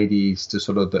early 80s to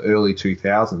sort of the early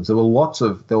 2000s, there were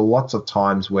lots of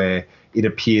times where it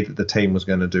appeared that the team was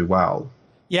going to do well.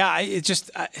 Yeah, it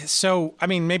just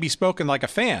maybe spoken like a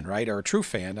fan, right, or a true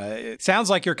fan. It sounds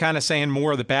like you're kind of saying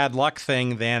more of the bad luck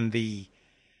thing than the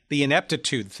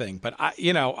ineptitude thing. But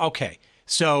okay,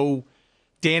 so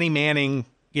Danny Manning,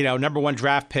 number one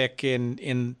draft pick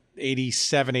in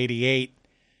 87, 88.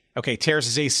 Okay, tears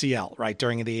his ACL, right,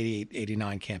 during the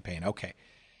 88-89 campaign. Okay.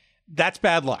 That's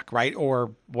bad luck, right,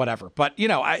 or whatever. But,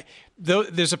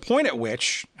 there's a point at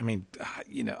which, I'm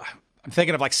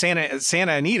thinking of like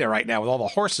Santa Anita right now with all the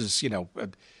horses,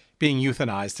 being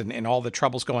euthanized and all the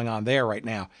troubles going on there right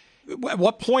now. At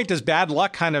what point does bad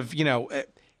luck kind of,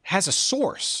 has a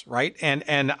source, right?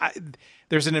 And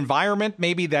there's an environment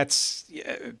maybe that's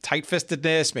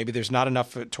tight-fistedness, maybe there's not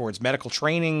enough towards medical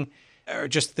training, or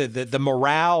just the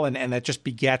morale, and that just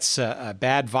begets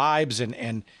bad vibes,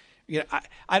 and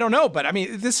I don't know, but I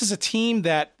mean, this is a team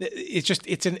that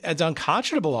it's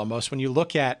unconscionable almost when you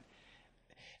look at.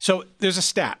 So there's a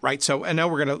stat, right? So I know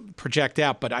we're going to project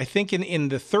out, but I think in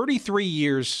the 33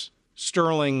 years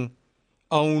Sterling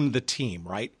owned the team,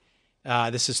 right?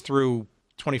 This is through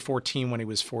 2014 when he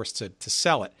was forced to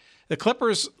sell it. The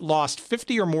Clippers lost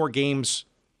 50 or more games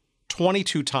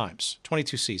 22 times,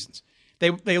 22 seasons.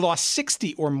 They lost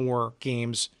 60 or more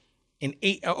games in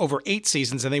over 8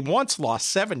 seasons, and they once lost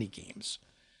 70 games,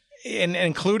 and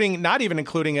not even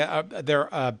including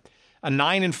their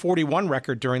 9-41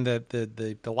 record during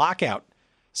the lockout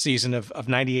season of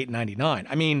 98 and 99.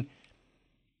 I mean,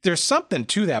 there's something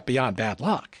to that beyond bad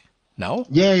luck. No?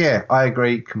 Yeah, I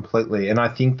agree completely. And I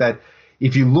think that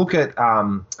if you look at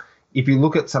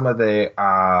some of their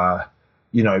high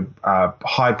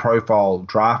profile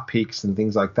draft picks and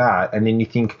things like that, and then you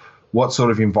think what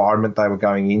sort of environment they were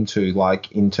going into,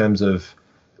 like in terms of,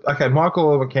 okay, Michael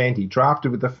Olowokandi drafted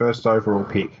with the first overall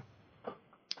pick.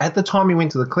 At the time he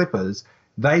went to the Clippers,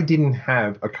 they didn't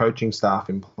have a coaching staff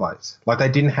in place. Like, they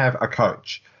didn't have a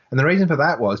coach. And the reason for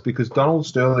that was because Donald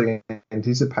Sterling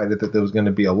anticipated that there was going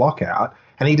to be a lockout,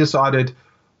 and he decided,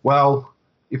 well,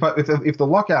 if the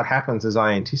lockout happens as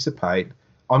I anticipate,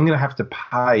 I'm going to have to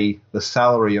pay the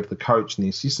salary of the coach and the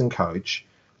assistant coach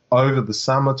over the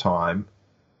summertime,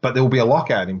 but there will be a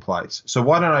lockout in place. So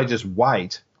why don't I just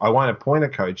wait? I won't appoint a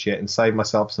coach yet and save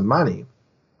myself some money.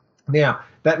 Now,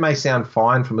 that may sound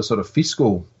fine from a sort of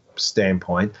fiscal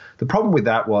standpoint. The problem with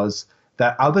that was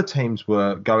that other teams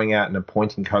were going out and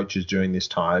appointing coaches during this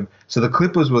time. So the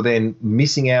Clippers were then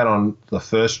missing out on the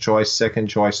first choice, second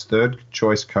choice, third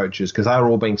choice coaches because they were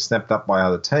all being snapped up by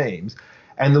other teams.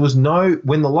 And there was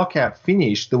when the lockout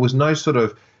finished, there was no sort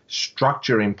of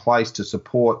structure in place to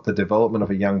support the development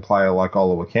of a young player like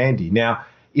Olowokandi. Now,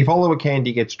 if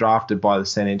Olowokandi gets drafted by the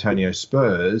San Antonio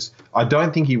Spurs, I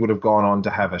don't think he would have gone on to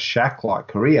have a Shaq-like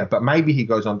career, but maybe he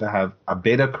goes on to have a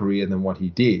better career than what he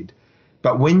did.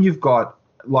 But when you've got,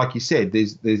 like you said,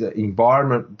 there's an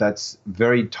environment that's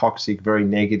very toxic, very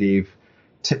negative.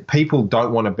 People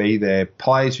don't want to be there.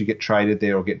 Players who get traded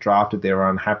there or get drafted there are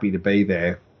unhappy to be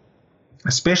there,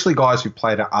 especially guys who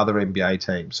played at other NBA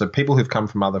teams. So people who've come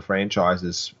from other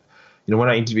franchises. You know, when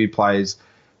I interviewed players,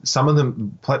 some of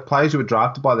them, players who were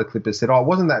drafted by the Clippers said, it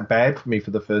wasn't that bad for me for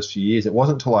the first few years. It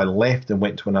wasn't until I left and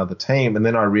went to another team, and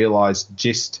then I realized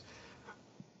just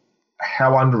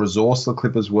how under-resourced the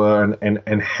Clippers were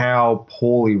and how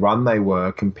poorly run they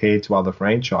were compared to other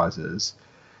franchises.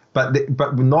 But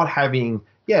not having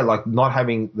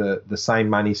the same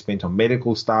money spent on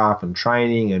medical staff and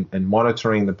training and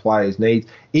monitoring the players' needs.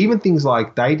 Even things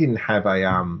like they didn't have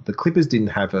the Clippers didn't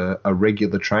have a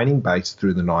regular training base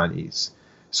through the 90s.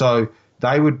 So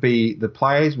the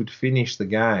players would finish the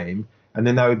game and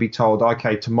then they would be told,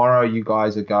 okay, tomorrow you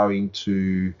guys are going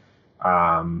to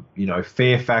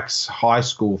Fairfax High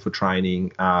School for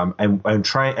training,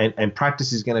 and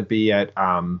practice is going to be at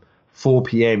 4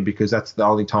 p.m. because that's the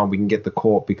only time we can get the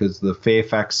court because the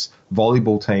Fairfax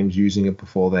volleyball team's using it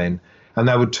before then. And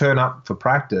they would turn up for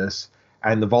practice,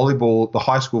 and the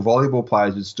high school volleyball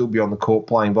players would still be on the court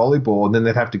playing volleyball, and then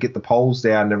they'd have to get the poles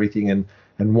down and everything and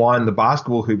wind the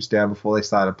basketball hoops down before they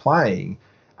started playing.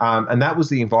 And that was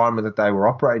the environment that they were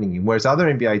operating in, whereas other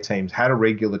NBA teams had a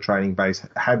regular training base,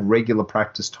 had regular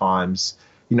practice times,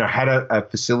 had a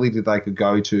facility that they could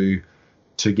go to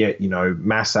get,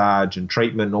 massage and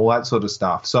treatment and all that sort of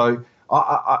stuff. So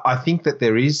I think that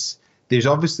there's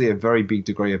obviously a very big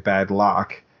degree of bad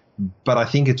luck, but I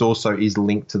think it also is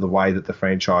linked to the way that the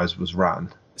franchise was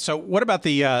run. So what about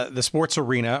the sports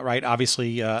arena, right?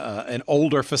 Obviously an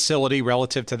older facility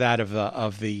relative to that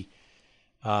of the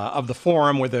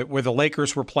Forum where the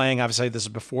Lakers were playing. Obviously, this is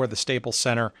before the Staples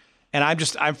Center. And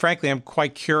I'm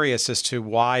quite curious as to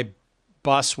why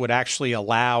Buss would actually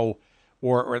allow,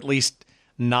 or at least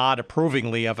nod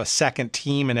approvingly of a second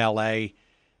team in LA,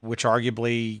 which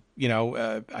arguably,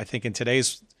 I think in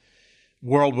today's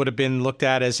world would have been looked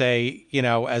at as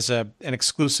an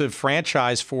exclusive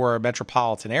franchise for a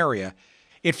metropolitan area.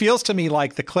 It feels to me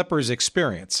like the Clippers'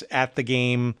 experience at the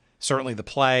game, certainly the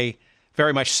play,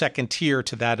 very much second tier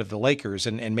to that of the Lakers.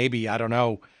 And maybe, I don't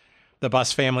know, the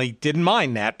Buss family didn't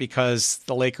mind that because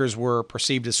the Lakers were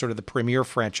perceived as sort of the premier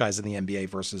franchise in the NBA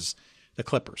versus the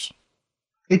Clippers.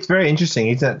 It's very interesting,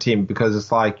 isn't it, Tim? Because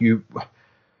it's like in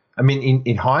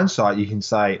hindsight, you can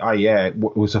say, oh, yeah, it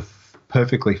was a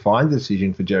perfectly fine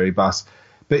decision for Jerry Buss.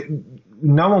 But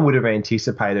no one would have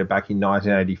anticipated back in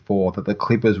 1984 that the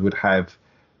Clippers would have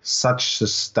such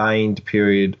sustained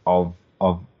period of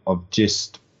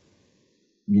just,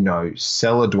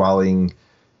 cellar dwelling,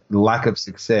 lack of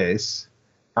success.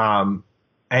 And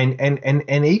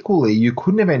equally, you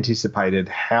couldn't have anticipated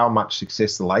how much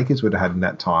success the Lakers would have had in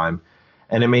that time.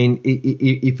 And I mean,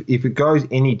 if it goes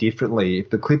any differently,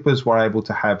 if the Clippers were able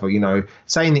to have,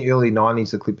 say in the early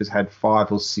 90s, the Clippers had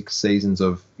 5 or 6 seasons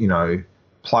of,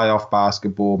 playoff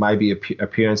basketball, maybe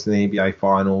appearance in the NBA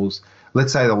Finals.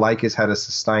 Let's say the Lakers had a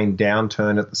sustained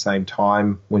downturn at the same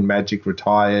time when Magic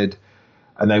retired.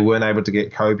 and they weren't able to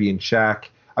get Kobe and Shaq.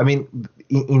 I mean,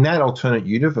 in that alternate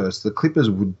universe, the Clippers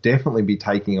would definitely be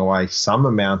taking away some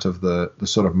amount of the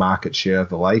sort of market share of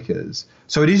the Lakers.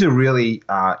 So it is a really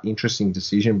interesting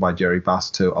decision by Jerry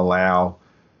Buss to allow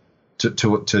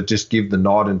to just give the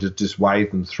nod and to just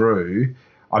wave them through.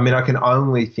 I mean, I can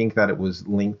only think that it was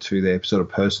linked to their sort of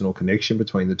personal connection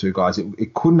between the two guys.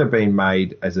 It couldn't have been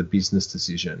made as a business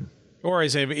decision. Or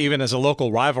even as a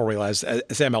local rivalry, as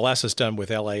MLS has done with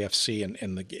LAFC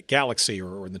and the Galaxy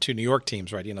or the two New York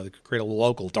teams, right? You know, they create a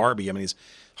local derby. I mean, it's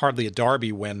hardly a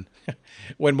derby when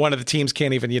one of the teams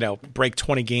can't even, break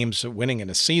 20 games winning in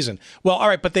a season. Well, all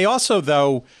right, but they also,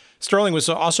 though, Sterling was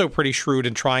also pretty shrewd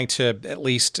in trying to at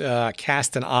least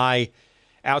cast an eye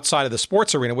outside of the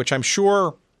sports arena, which I'm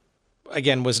sure,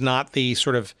 again, was not the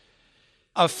sort of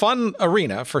a fun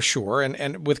arena for sure,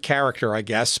 and with character, I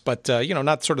guess, but,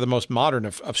 not sort of the most modern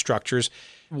of structures.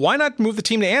 Why not move the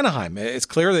team to Anaheim? It's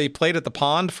clear they played at the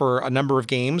Pond for a number of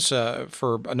games,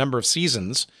 for a number of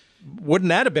seasons. Wouldn't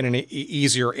that have been an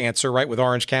easier answer, right? With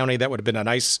Orange County, that would have been a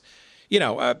nice,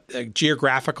 a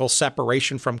geographical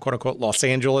separation from quote unquote Los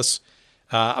Angeles,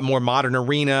 a more modern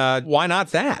arena. Why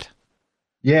not that?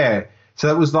 Yeah. So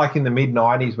that was like in the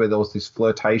mid-90s where there was this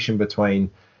flirtation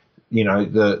between,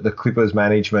 the Clippers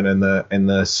management and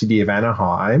the city of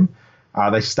Anaheim.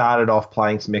 They started off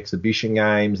playing some exhibition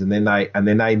games, and then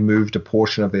they moved a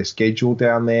portion of their schedule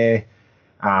down there.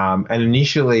 And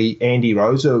initially, Andy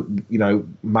Rosa,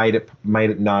 made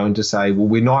it known to say, well,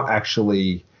 we're not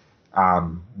actually,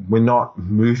 we're not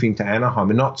moving to Anaheim.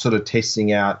 We're not sort of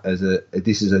testing out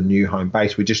this is a new home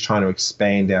base. We're just trying to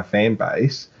expand our fan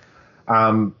base.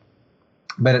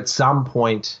 But at some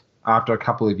point, after a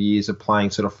couple of years of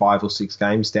playing sort of 5 or 6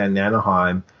 games down in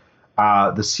Anaheim,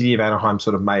 the city of Anaheim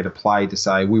sort of made a play to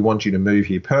say, we want you to move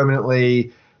here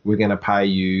permanently. We're going to pay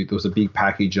you. There was a big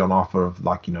package on offer of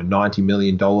 $90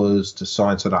 million to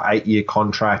sign sort of 8-year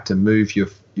contract to move your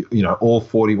all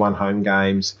 41 home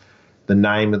games. The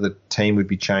name of the team would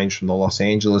be changed from the Los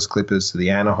Angeles Clippers to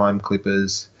the Anaheim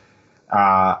Clippers.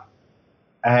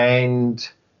 And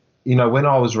when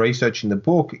I was researching the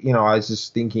book, I was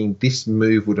just thinking this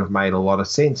move would have made a lot of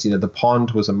sense. The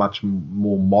Pond was a much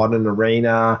more modern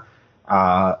arena.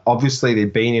 Obviously,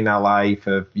 they'd been in LA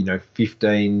for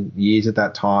 15 years at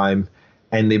that time,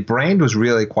 and their brand was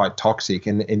really quite toxic.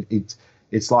 And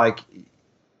it's like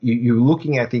you're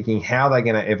looking at thinking how they're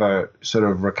going to ever sort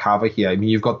of recover here. I mean,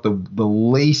 you've got the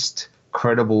least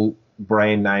credible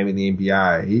brand name in the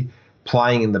NBA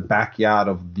playing in the backyard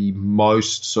of the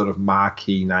most sort of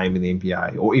marquee name in the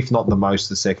NBA, or if not the most,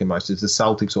 the second most. It's the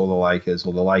Celtics or the Lakers,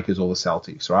 or the Lakers or the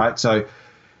Celtics, right? So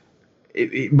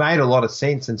it made a lot of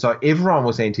sense, and so everyone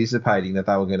was anticipating that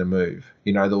they were going to move.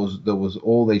 There was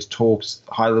all these talks,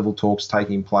 high-level talks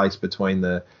taking place between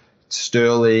the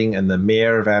Sterling and the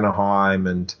mayor of Anaheim,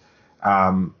 and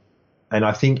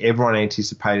I think everyone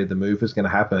anticipated the move was going to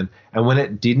happen. And when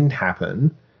it didn't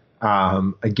happen,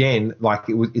 again,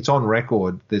 it's on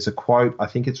record. There's a quote, I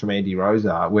think it's from Andy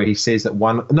Rosa, where he says that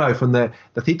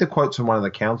I think the quote's from one of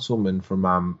the councilmen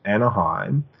from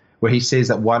Anaheim, where he says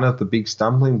that one of the big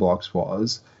stumbling blocks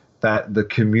was that the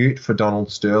commute for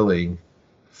Donald Sterling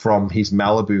from his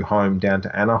Malibu home down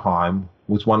to Anaheim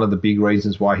was one of the big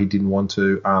reasons why he didn't want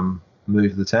to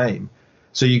move the team.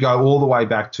 So you go all the way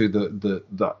back to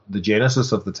the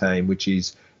genesis of the team, which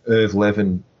is Irv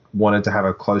Levin wanted to have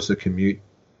a closer commute,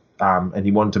 and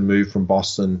he wanted to move from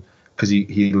Boston because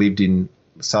he lived in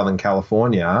Southern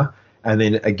California. And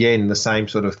then again, the same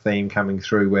sort of theme coming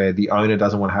through where the owner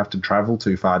doesn't want to have to travel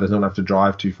too far, doesn't want to have to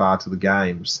drive too far to the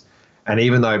games. And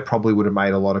even though it probably would have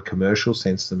made a lot of commercial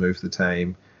sense to move the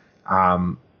team,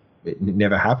 it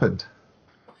never happened.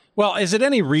 Well, is it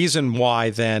any reason why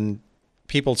then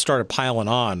people started piling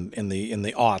on in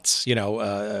the aughts,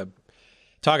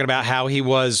 talking about how he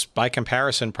was, by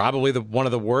comparison, probably one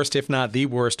of the worst, if not the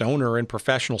worst owner in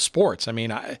professional sports? I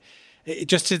mean,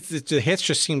 the hits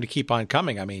just seem to keep on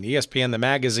coming. I mean, ESPN, the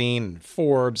magazine,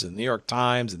 Forbes, and the New York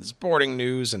Times, and the Sporting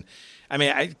News, and I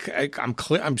mean,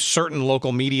 I'm certain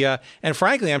local media, and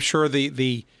frankly, I'm sure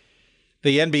the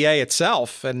NBA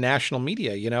itself and national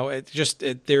media.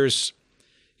 There's,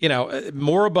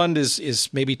 moribund is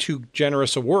maybe too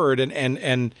generous a word,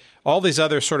 and all these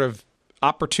other sort of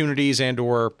opportunities and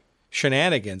or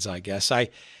shenanigans, I guess.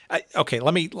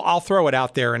 I'll throw it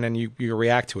out there, and then you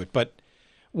react to it, but.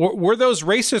 Were those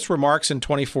racist remarks in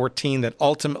 2014 that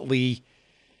ultimately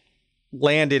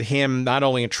landed him not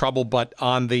only in trouble, but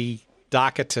on the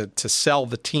docket to sell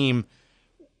the team?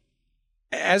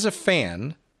 As a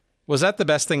fan, was that the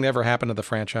best thing that ever happened to the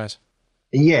franchise?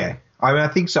 Yeah. I mean, I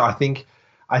think so. I think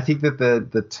that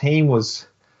the team was,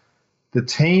 the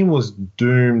team was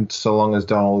doomed so long as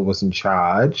Donald was in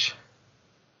charge.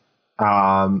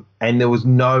 And there was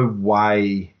no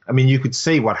way. I mean, you could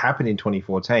see what happened in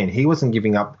 2014. He wasn't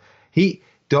giving up.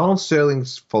 Donald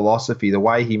Sterling's philosophy, the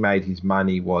way he made his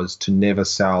money, was to never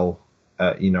sell,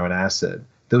 an asset.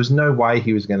 There was no way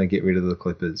he was going to get rid of the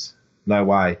Clippers. No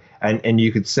way. And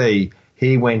you could see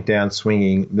he went down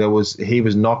swinging. He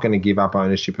was not going to give up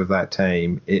ownership of that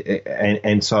team,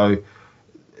 so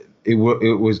it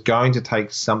was going to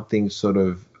take something sort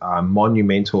of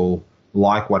monumental,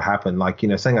 like what happened. Like,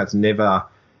 something that's never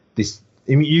this.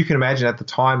 I mean, you can imagine at the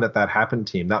time that happened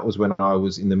to him. That was when I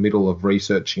was in the middle of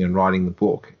researching and writing the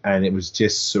book, and it was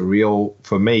just surreal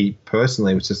for me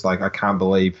personally. It was just like, I can't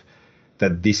believe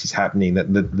that this is happening.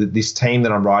 That this team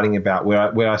that I'm writing about,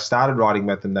 where I started writing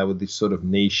about them, they were this sort of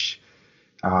niche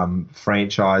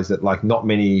franchise that, like, not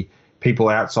many people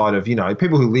outside of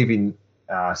people who live in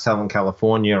Southern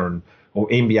California or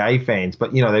NBA fans,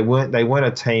 but they weren't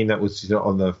a team that was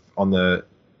on the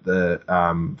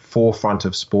forefront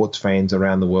of sports fans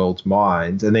around the world's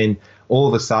minds. And then all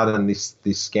of a sudden, this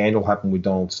scandal happened with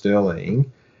Donald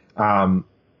Sterling,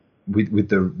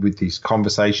 with this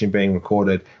conversation being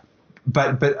recorded.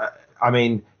 But I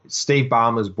mean, Steve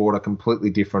Ballmer's brought a completely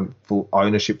different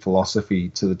ownership philosophy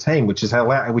to the team, which has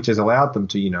allowed them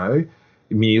to, I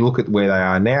mean, you look at where they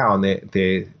are now, and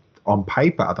they're on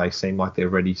paper, they seem like they're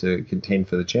ready to contend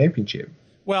for the championship.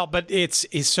 Well, but it's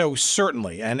so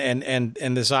certainly,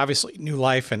 and there's obviously new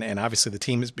life, and obviously the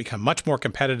team has become much more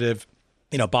competitive.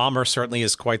 Ballmer certainly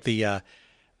is quite the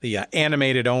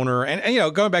animated owner,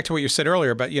 and going back to what you said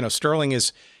earlier, but Sterling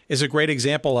is a great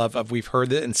example of we've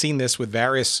heard it and seen this with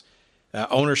various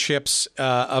ownerships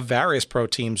of various pro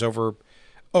teams over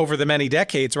the many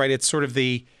decades, right? It's sort of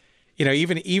the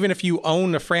even if you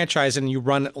own a franchise and you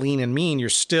run it lean and mean, you're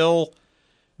still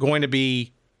going to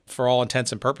be, for all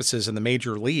intents and purposes, in the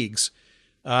major leagues,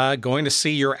 going to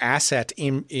see your asset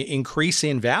increase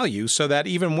in value, so that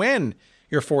even when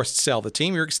you're forced to sell the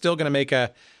team, you're still going to make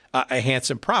a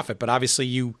handsome profit. But obviously,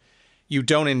 you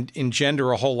don't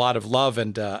engender a whole lot of love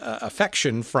and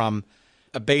affection from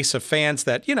a base of fans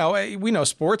that we know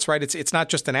sports, right? It's not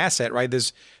just an asset, right?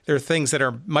 There are things that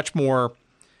are much more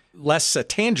less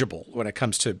tangible when it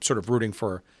comes to sort of rooting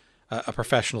for a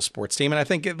professional sports team. And I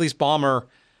think at least Ballmer,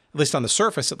 at least on the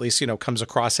surface, at least, comes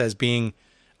across as being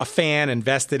a fan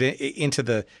invested into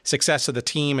the success of the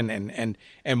team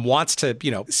and wants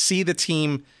to, see the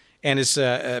team and is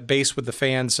based with the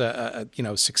fans,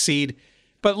 succeed.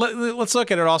 But let's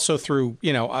look at it also through,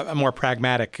 a more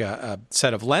pragmatic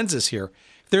set of lenses here.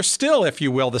 There's still, if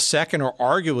you will, the second or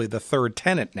arguably the third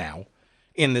tenant now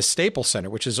in this Staples Center,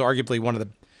 which is arguably one of the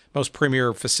most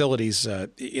premier facilities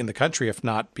in the country, if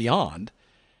not beyond.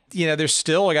 There's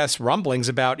still, I guess, rumblings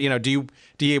about, do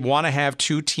you want to have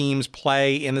two teams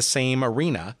play in the same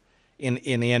arena in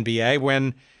the NBA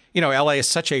when, LA is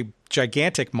such a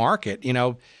gigantic market,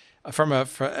 from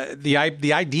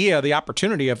the idea, the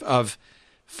opportunity of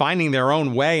finding their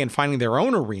own way and finding their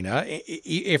own arena,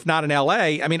 if not in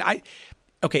LA. I mean,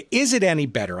 is it any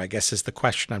better, I guess, is the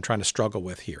question I'm trying to struggle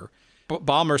with here.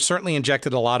 Ballmer certainly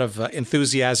injected a lot of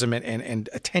enthusiasm and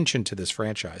attention to this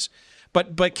franchise.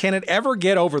 But can it ever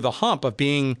get over the hump of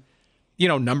being,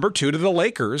 number 2 to the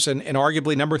Lakers and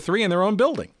arguably number 3 in their own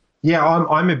building? Yeah,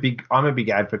 I'm a big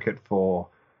advocate for,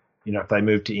 if they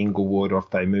move to Inglewood or if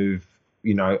they move,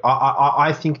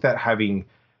 I think that having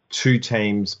two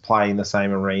teams play in the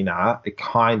same arena, it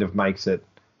kind of makes it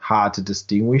hard to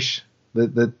distinguish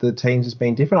the teams as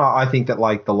being different. I think that,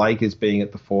 like, the Lakers being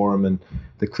at the Forum and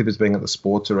the Clippers being at the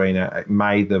Sports Arena, it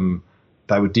made them.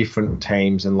 They were different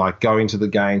teams, and, like, going to the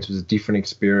games was a different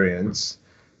experience.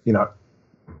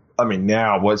 I mean,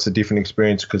 now what's a different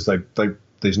experience because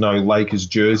there's no Lakers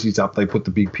jerseys up. They put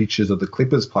the big pictures of the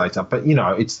Clippers place up, but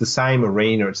it's the same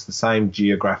arena, it's the same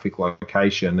geographic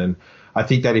location, and I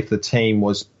think that if the team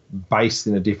was based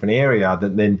in a different area,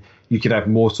 then you could have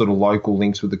more sort of local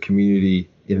links with the community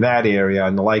in that area,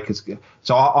 and the Lakers.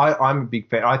 So I'm a big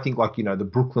fan. I think, like, the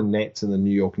Brooklyn Nets and the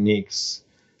New York Knicks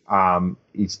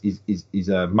is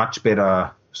a much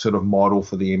better sort of model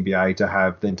for the NBA to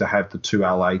have than to have the two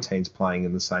LA teams playing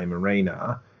in the same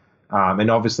arena.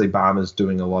 And obviously Ballmer's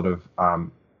doing a lot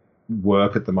of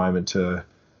work at the moment to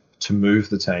move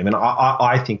the team, and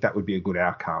I think that would be a good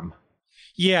outcome.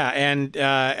 Yeah, and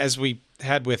as we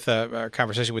had with our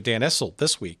conversation with Dan Issel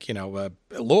this week,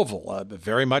 Louisville,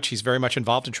 he's very much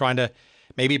involved in trying to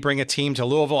maybe bring a team to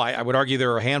Louisville. I would argue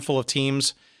there are a handful of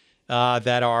teams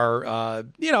that are,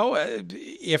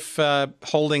 if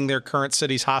holding their current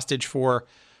cities hostage for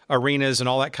arenas and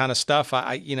all that kind of stuff.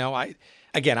 I'm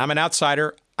an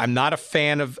outsider. I'm not a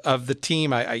fan of the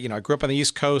team. I grew up on the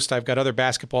East Coast. I've got other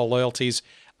basketball loyalties.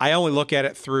 I only look at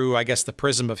it through, I guess, the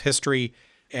prism of history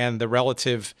and the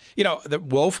relative, the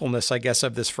woefulness, I guess,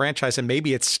 of this franchise and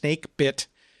maybe its snake bit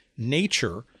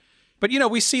nature. But,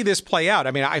 we see this play out.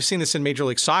 I mean, I've seen this in Major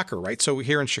League Soccer, right? So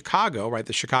here in Chicago, right,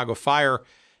 the Chicago Fire,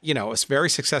 a very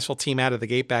successful team out of the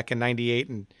gate back in 98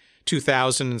 and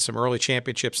 2000 and some early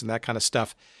championships and that kind of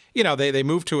stuff. They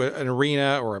moved to an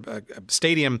arena or a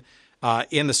stadium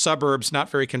in the suburbs, not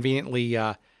very conveniently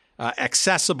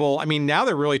accessible. I mean, now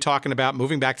they're really talking about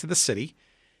moving back to the city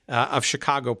of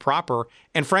Chicago proper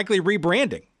and, frankly,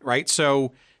 rebranding, right?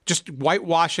 So just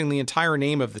whitewashing the entire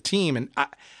name of the team. And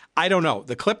I don't know.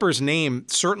 The Clippers name,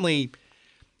 certainly,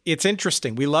 it's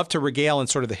interesting. We love to regale in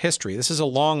sort of the history. This is a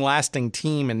long-lasting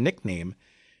team and nickname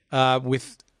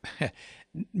with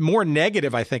more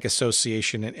negative, I think,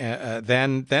 association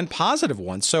than positive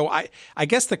ones. So I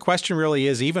guess the question really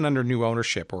is, even under new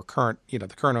ownership or current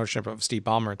ownership of Steve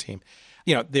Ballmer team,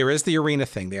 there is the arena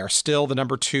thing. They are still the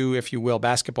number 2, if you will,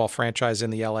 basketball franchise in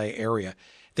the LA area.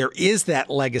 There is that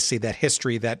legacy, that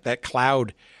history, that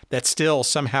cloud that still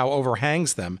somehow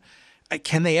overhangs them.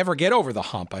 Can they ever get over the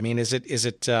hump? I mean, is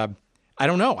it? I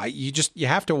don't know. You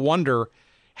have to wonder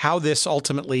how this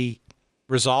ultimately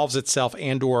resolves itself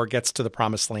and/or gets to the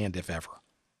promised land, if ever.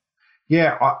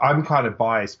 Yeah, I'm kind of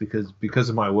biased because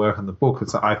of my work on the book.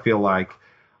 I feel like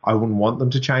I wouldn't want them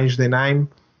to change their name.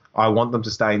 I want them to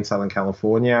stay in Southern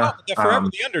California. Oh, they're forever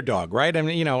the underdog, right? I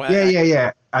mean,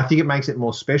 Yeah. I think it makes it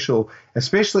more special,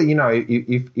 especially,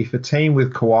 if a team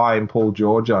with Kawhi and Paul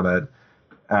George on it,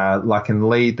 can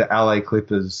lead the LA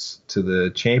Clippers to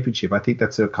the championship. I think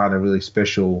that's a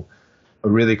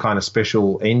really kind of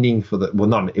special ending for it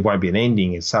won't be an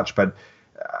ending as such, but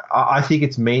I think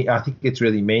it's I think it's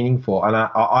really meaningful, and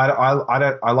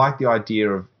I like the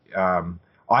idea of.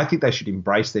 I think they should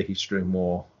embrace their history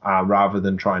more rather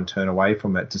than try and turn away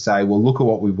from it to say, well, look at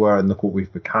what we were and look what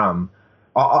we've become.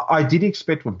 I did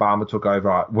expect when Ballmer took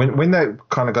over, when they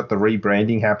kind of got the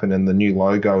rebranding happen and the new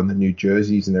logo and the new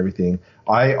jerseys and everything,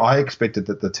 I expected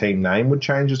that the team name would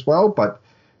change as well, but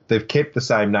they've kept the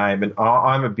same name, and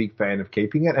I'm a big fan of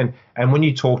keeping it. And when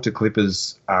you talk to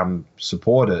Clippers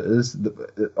supporters,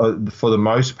 for the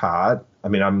most part, I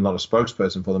mean, I'm not a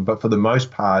spokesperson for them, but for the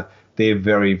most part, they're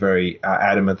very, very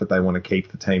adamant that they want to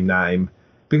keep the team name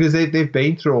because they've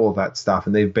been through all of that stuff,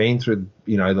 and they've been through,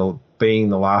 being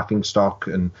the laughing stock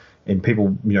and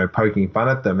people, poking fun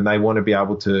at them, and they want to be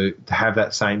able to have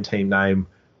that same team name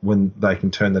when they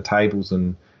can turn the tables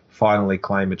and finally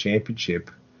claim a championship.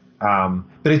 But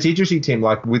it's interesting, Tim,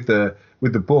 like with the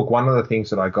book, one of the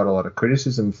things that I got a lot of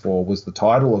criticism for was the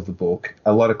title of the book.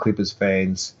 A lot of Clippers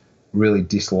fans really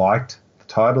disliked the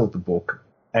title of the book.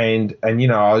 And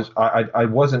I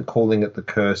wasn't calling it The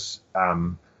Curse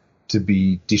to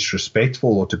be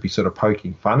disrespectful or to be sort of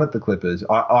poking fun at the Clippers.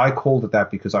 I called it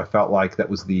that because I felt like that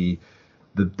was the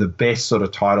best sort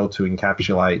of title to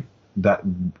encapsulate that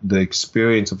the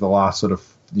experience of the last sort of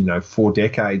 4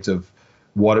 decades of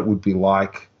what it would be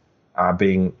like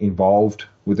being involved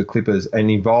with the Clippers and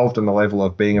involved on the level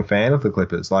of being a fan of the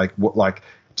Clippers, like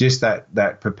just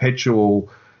that perpetual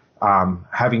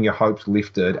having your hopes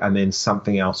lifted and then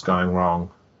something else going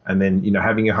wrong, and then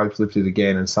having your hopes lifted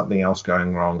again and something else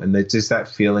going wrong, and there's just that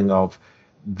feeling of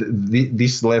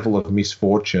this level of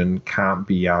misfortune can't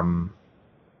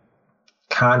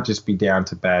just be down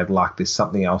to bad luck. There's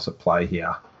something else at play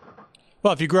here.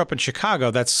 Well, if you grew up in Chicago,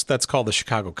 that's called the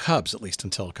Chicago Cubs, at least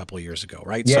until a couple of years ago,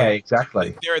 right? Yeah, so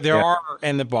exactly. There are,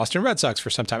 and the Boston Red Sox for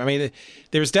some time. I mean,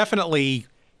 there's definitely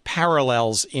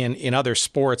parallels in other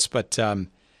sports, but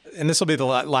and this will be the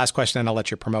last question, and I'll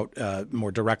let you promote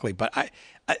more directly. But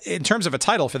in terms of a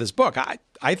title for this book,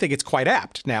 I think it's quite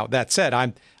apt. Now, that said,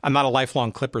 I'm not a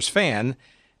lifelong Clippers fan,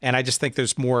 and I just think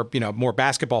there's more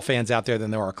basketball fans out there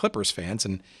than there are Clippers fans,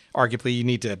 and arguably you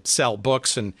need to sell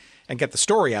books and get the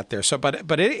story out there. So,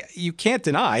 but you can't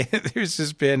deny there's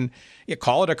just been,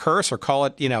 call it a curse or call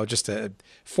it, just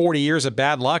 40 years of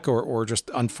bad luck or just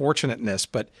unfortunateness.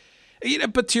 But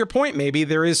to your point, maybe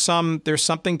there's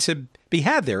something to be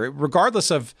had there,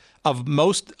 regardless of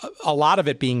a lot of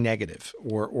it being negative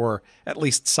or at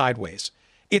least sideways.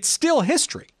 It's still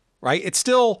history, right? It's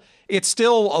still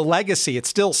a legacy. It's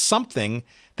still something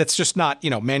that's just not,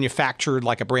 manufactured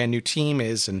like a brand new team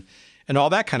is and all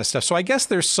that kind of stuff. So I guess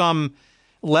there's some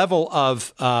level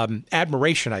of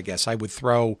admiration, I guess, I would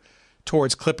throw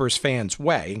towards Clippers fans'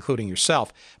 way, including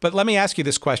yourself. But let me ask you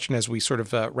this question as we sort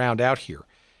of round out here.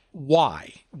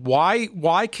 Why?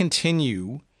 Why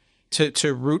continue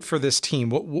to root for this team?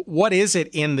 What is it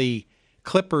in the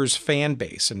Clippers fan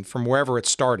base and from wherever it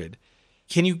started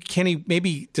Can you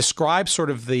maybe describe sort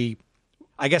of the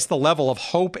level of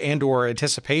hope and or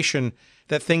anticipation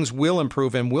that things will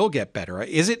improve and will get better?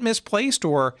 Is it misplaced,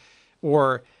 or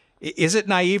is it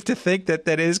naive to think that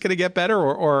it is going to get better,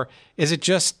 or is it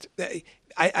just?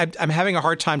 I'm having a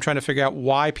hard time trying to figure out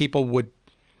why people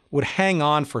would hang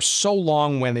on for so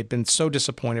long when they've been so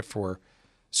disappointed for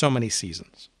so many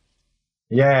seasons.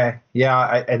 Yeah,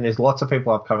 and there's lots of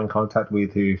people I've come in contact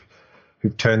with who've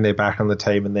turned their back on the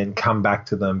team and then come back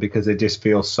to them because they just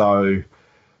feel so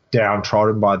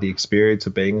downtrodden by the experience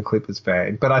of being a Clippers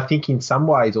fan. But I think in some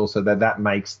ways also that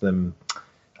makes them,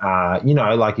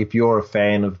 like if you're a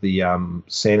fan of the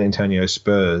San Antonio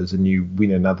Spurs and you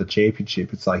win another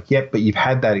championship, it's like, yep, but you've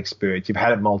had that experience. You've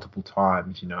had it multiple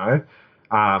times,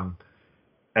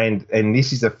 And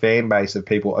this is a fan base of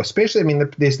people, especially,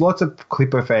 there's lots of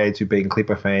Clipper fans who've been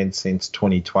Clipper fans since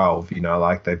 2012,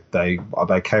 like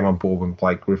they came on board when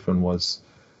Blake Griffin was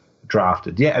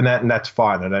drafted. Yeah, and that's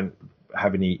fine. I don't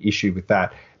have any issue with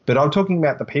that. But I'm talking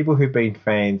about the people who've been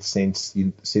fans since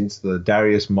the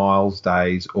Darius Miles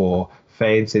days, or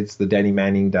fans since the Danny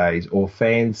Manning days, or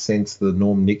fans since the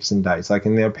Norm Nixon days.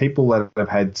 And there are people that have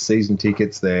had season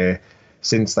tickets there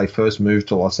since they first moved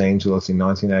to Los Angeles in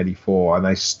 1984, and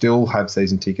they still have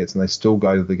season tickets and they still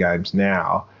go to the games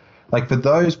now. For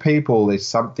those people, there's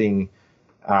something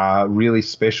really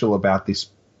special about this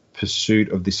pursuit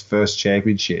of this first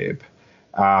championship.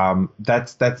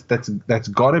 That's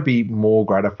got to be more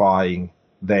gratifying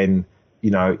than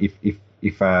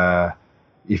if a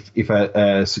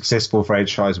successful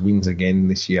franchise wins again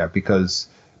this year, because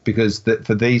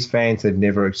for these fans, they've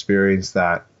never experienced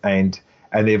that, and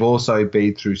they've also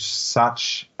been through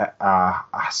such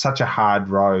a hard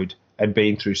road and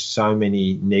been through so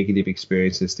many negative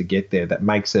experiences to get there that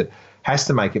has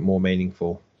to make it more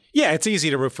meaningful. Yeah, it's easy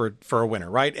to root for a winner,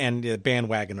 right? And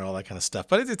bandwagon and all that kind of stuff.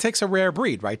 But it takes a rare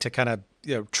breed, right, to kind of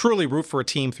truly root for a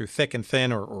team through thick and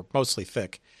thin, or mostly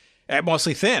thick,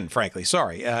 mostly thin, frankly.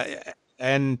 Sorry,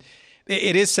 and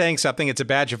it is saying something. It's a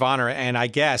badge of honor, and I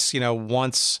guess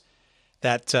once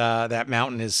that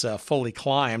mountain is fully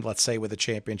climbed, let's say with a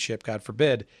championship, God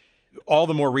forbid, all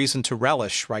the more reason to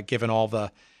relish, right? Given all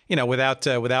the,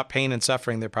 without pain and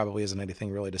suffering, there probably isn't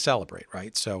anything really to celebrate,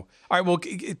 right? So, all right, well,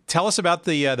 tell us about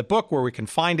the book, where we can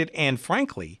find it, and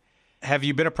frankly, have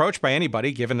you been approached by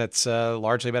anybody, given it's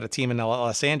largely about a team in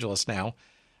Los Angeles now,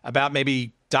 about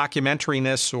maybe documenting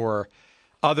this or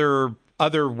other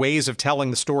ways of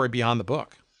telling the story beyond the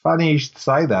book? Funny you should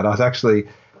say that. I was actually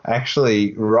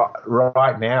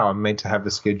right now I'm meant to have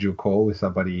a scheduled call with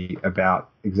somebody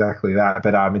about exactly that,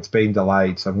 but it's been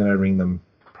delayed, so I'm going to ring them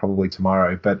probably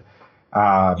tomorrow. But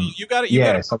you got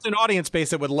an audience base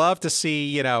that would love to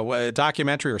see a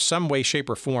documentary or some way,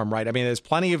 shape, or form, right? There's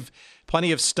plenty of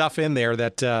stuff in there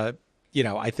that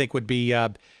I think would be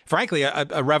frankly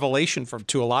a revelation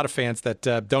to a lot of fans that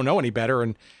don't know any better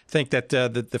and think that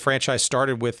the franchise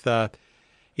started with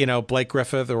Blake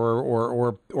Griffin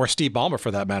or Steve Ballmer,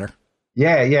 for that matter.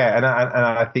 Yeah, and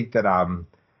I think that I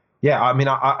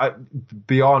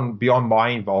beyond my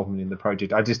involvement in the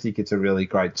project, I just think it's a really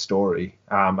great story.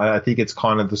 And I think it's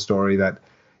kind of the story that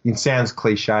it sounds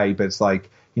cliche, but it's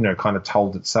kind of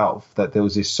told itself, that there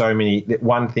was just so many, that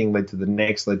one thing led to the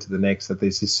next, that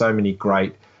there's just so many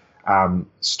great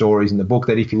stories in the book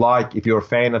that if you're a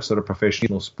fan of sort of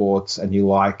professional sports and you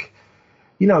like,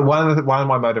 one of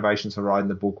my motivations for writing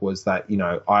the book was that,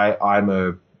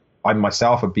 I'm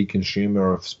myself a big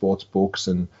consumer of sports books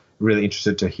and really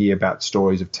interested to hear about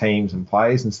stories of teams and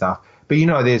players and stuff. But,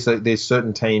 there's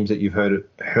certain teams that you've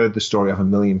heard the story of a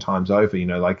million times over,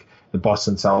 like the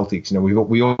Boston Celtics.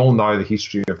 We all know the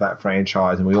history of that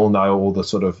franchise, and we all know all the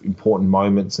sort of important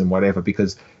moments and whatever,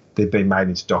 because they've been made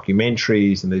into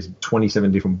documentaries and there's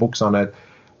 27 different books on it.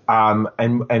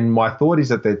 And my thought is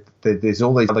that there's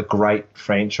all these other great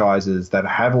franchises that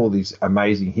have all this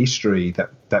amazing history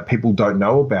that people don't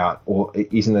know about or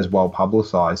isn't as well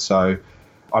publicized. So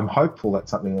I'm hopeful that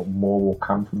something more will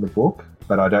come from the book,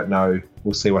 but I don't know.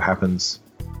 We'll see what happens.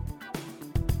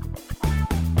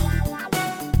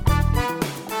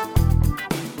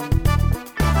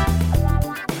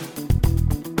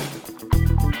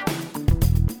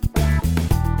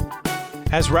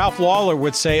 As Ralph Lawler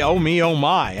would say, oh me, oh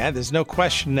my. There's no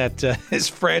question that his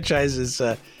franchise is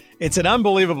it's an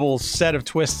unbelievable set of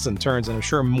twists and turns, and I'm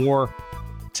sure more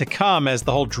to come as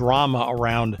the whole drama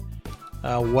around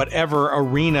whatever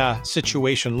arena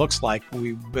situation looks like.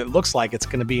 It looks like it's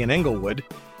going to be in Inglewood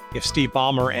if Steve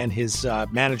Ballmer and his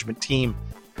management team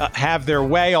have their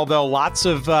way, although lots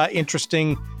of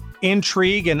interesting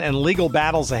intrigue and legal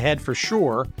battles ahead for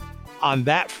sure. on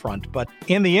that front. But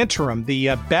in the interim,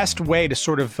 the best way to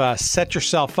sort of set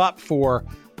yourself up for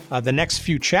the next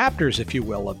few chapters, if you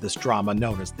will, of this drama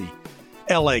known as the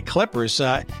LA Clippers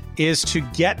is to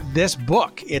get this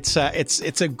book. It's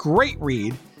a great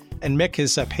read, and Mick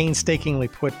has painstakingly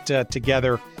put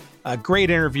together great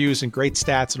interviews and great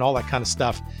stats and all that kind of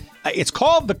stuff. It's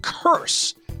called The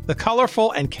Curse, The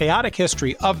Colorful and Chaotic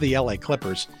History of the LA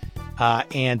Clippers,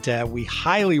 and we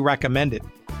highly recommend it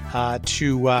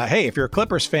hey, if you're a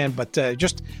Clippers fan, but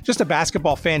just a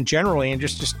basketball fan generally, and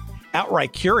just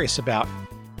outright curious about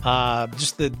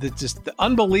just the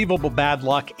unbelievable bad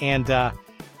luck and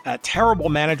terrible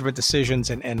management decisions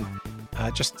and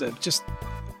just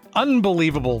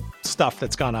unbelievable stuff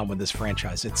that's gone on with this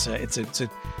franchise. It's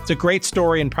a great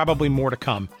story, and probably more to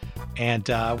come. And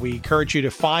we encourage you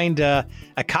to find a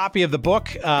copy of the book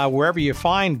wherever you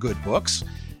find good books.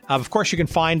 Of course, you can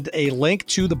find a link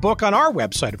to the book on our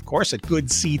website, of course, at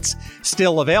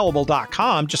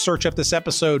goodseatsstillavailable.com. Just search up this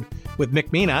episode with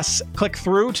Mick Minas, click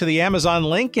through to the Amazon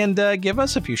link, and give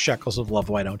us a few shekels of love,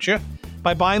 why don't you,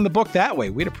 by buying the book that way.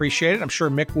 We'd appreciate it. I'm sure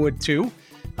Mick would too.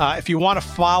 If you want to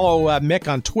follow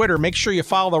Mick on Twitter, make sure you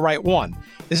follow the right one.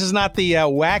 This is not the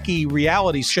wacky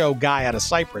reality show guy out of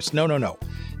Cyprus. No.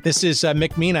 This is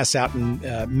Mick Minas out in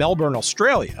Melbourne,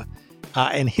 Australia.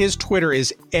 And his Twitter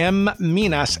is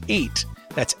mminas8.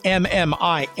 That's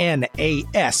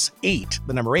MMINAS 8,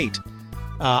 the number 8,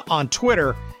 on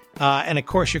Twitter. And of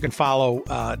course, you can follow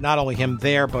not only him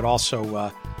there, but also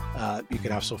you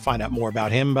can also find out more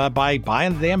about him by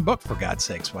buying the damn book, for God's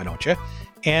sakes, why don't you?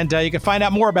 And you can find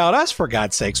out more about us, for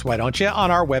God's sakes, why don't you, on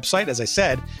our website. As I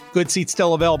said,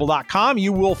 goodseatsstillavailable.com.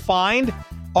 You will find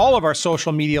all of our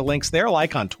social media links there,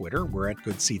 like on Twitter. We're at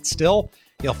Good Seats Still.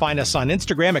 You'll find us on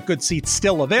Instagram at Good Seats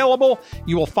Still Available.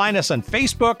 You will find us on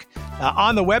Facebook.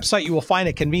 On the website, you will find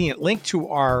a convenient link to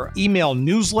our email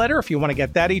newsletter if you want to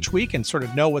get that each week and sort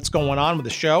of know what's going on with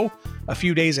the show a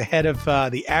few days ahead of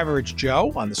the average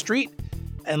Joe on the street.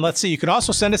 And let's see, you can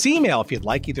also send us email if you'd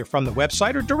like, either from the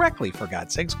website or directly, for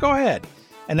God's sakes. Go ahead.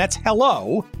 And that's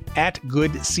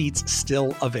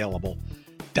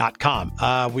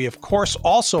hello@goodseatsstillavailable.com. We, of course,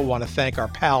 also want to thank our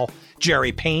pal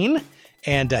Jerry Payne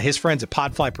and his friends at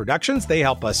Podfly Productions. They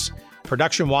help us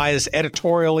production-wise,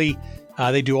 editorially.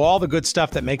 They do all the good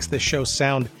stuff that makes this show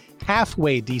sound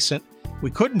halfway decent. We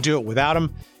couldn't do it without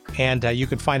them. And you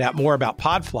can find out more about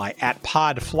Podfly at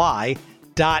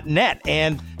podfly.net.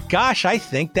 And gosh, I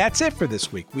think that's it for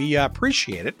this week. We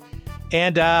appreciate it.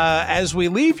 And as we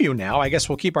leave you now, I guess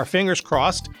we'll keep our fingers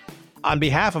crossed. On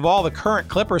behalf of all the current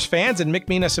Clippers fans, and Mick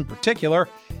Minas in particular,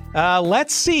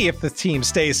 let's see if the team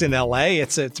stays in LA.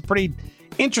 It's a pretty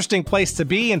interesting place to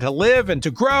be and to live and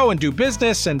to grow and do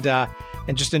business and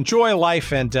just enjoy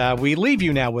life. And we leave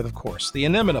you now with, of course, the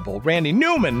inimitable Randy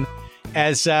Newman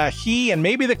as he and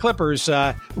maybe the Clippers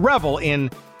revel in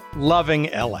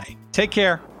loving LA. Take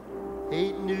care.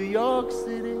 Hate New York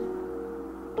City.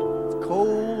 It's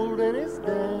cold and it's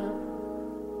damp,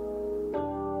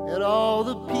 and all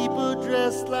the people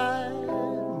dressed like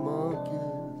monkeys.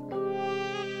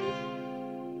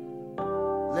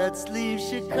 Let's leave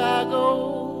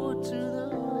Chicago to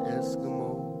the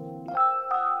Eskimos.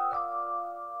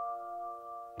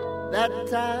 That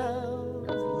town's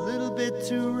a little bit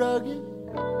too rugged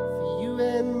for you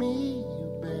and me,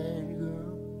 you bad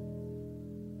girl.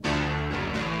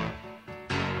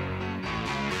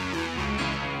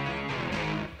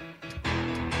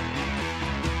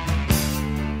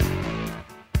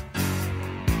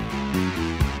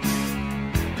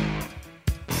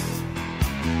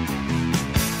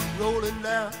 Rolling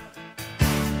down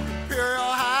Imperial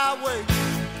Highway,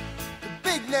 the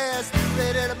big nasty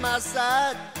red at my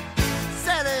side.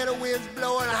 Santa Ana winds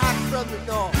blowing hot from the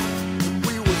north.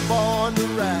 We were born to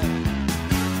ride.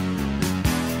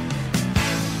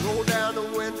 Roll down the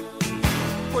window,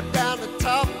 put down the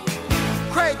top,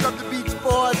 crank up the Beach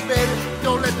Boys, baby.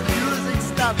 Don't let the music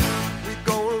stop. We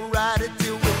gonna ride it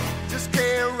till we just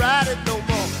can't ride it no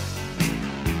more.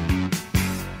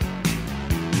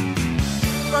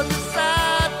 From the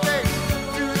side bay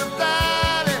to the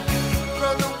valley,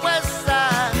 from the west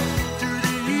side to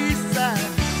the east side,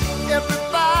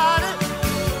 everybody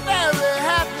very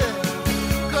happy,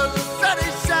 'cause the sun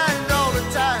is shining all the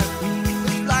time.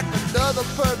 It's like another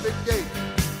perfect day.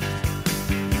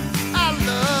 I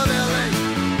love LA.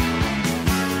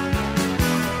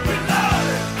 We love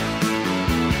it.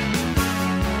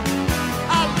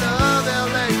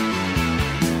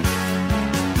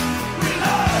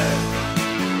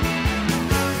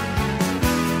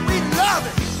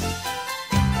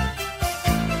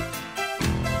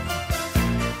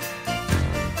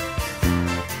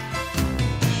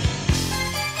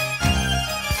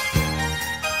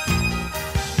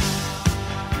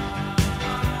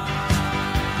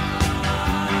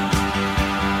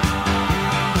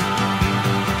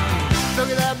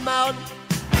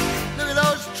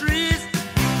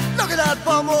 that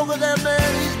bum over there,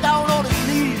 man, he's down on his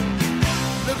knees.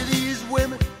 Look at these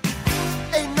women,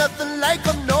 ain't nothing like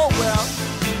them nowhere.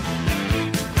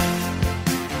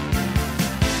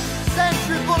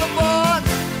 Century Boulevard,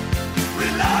 we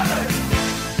love it.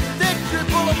 Victory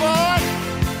Boulevard.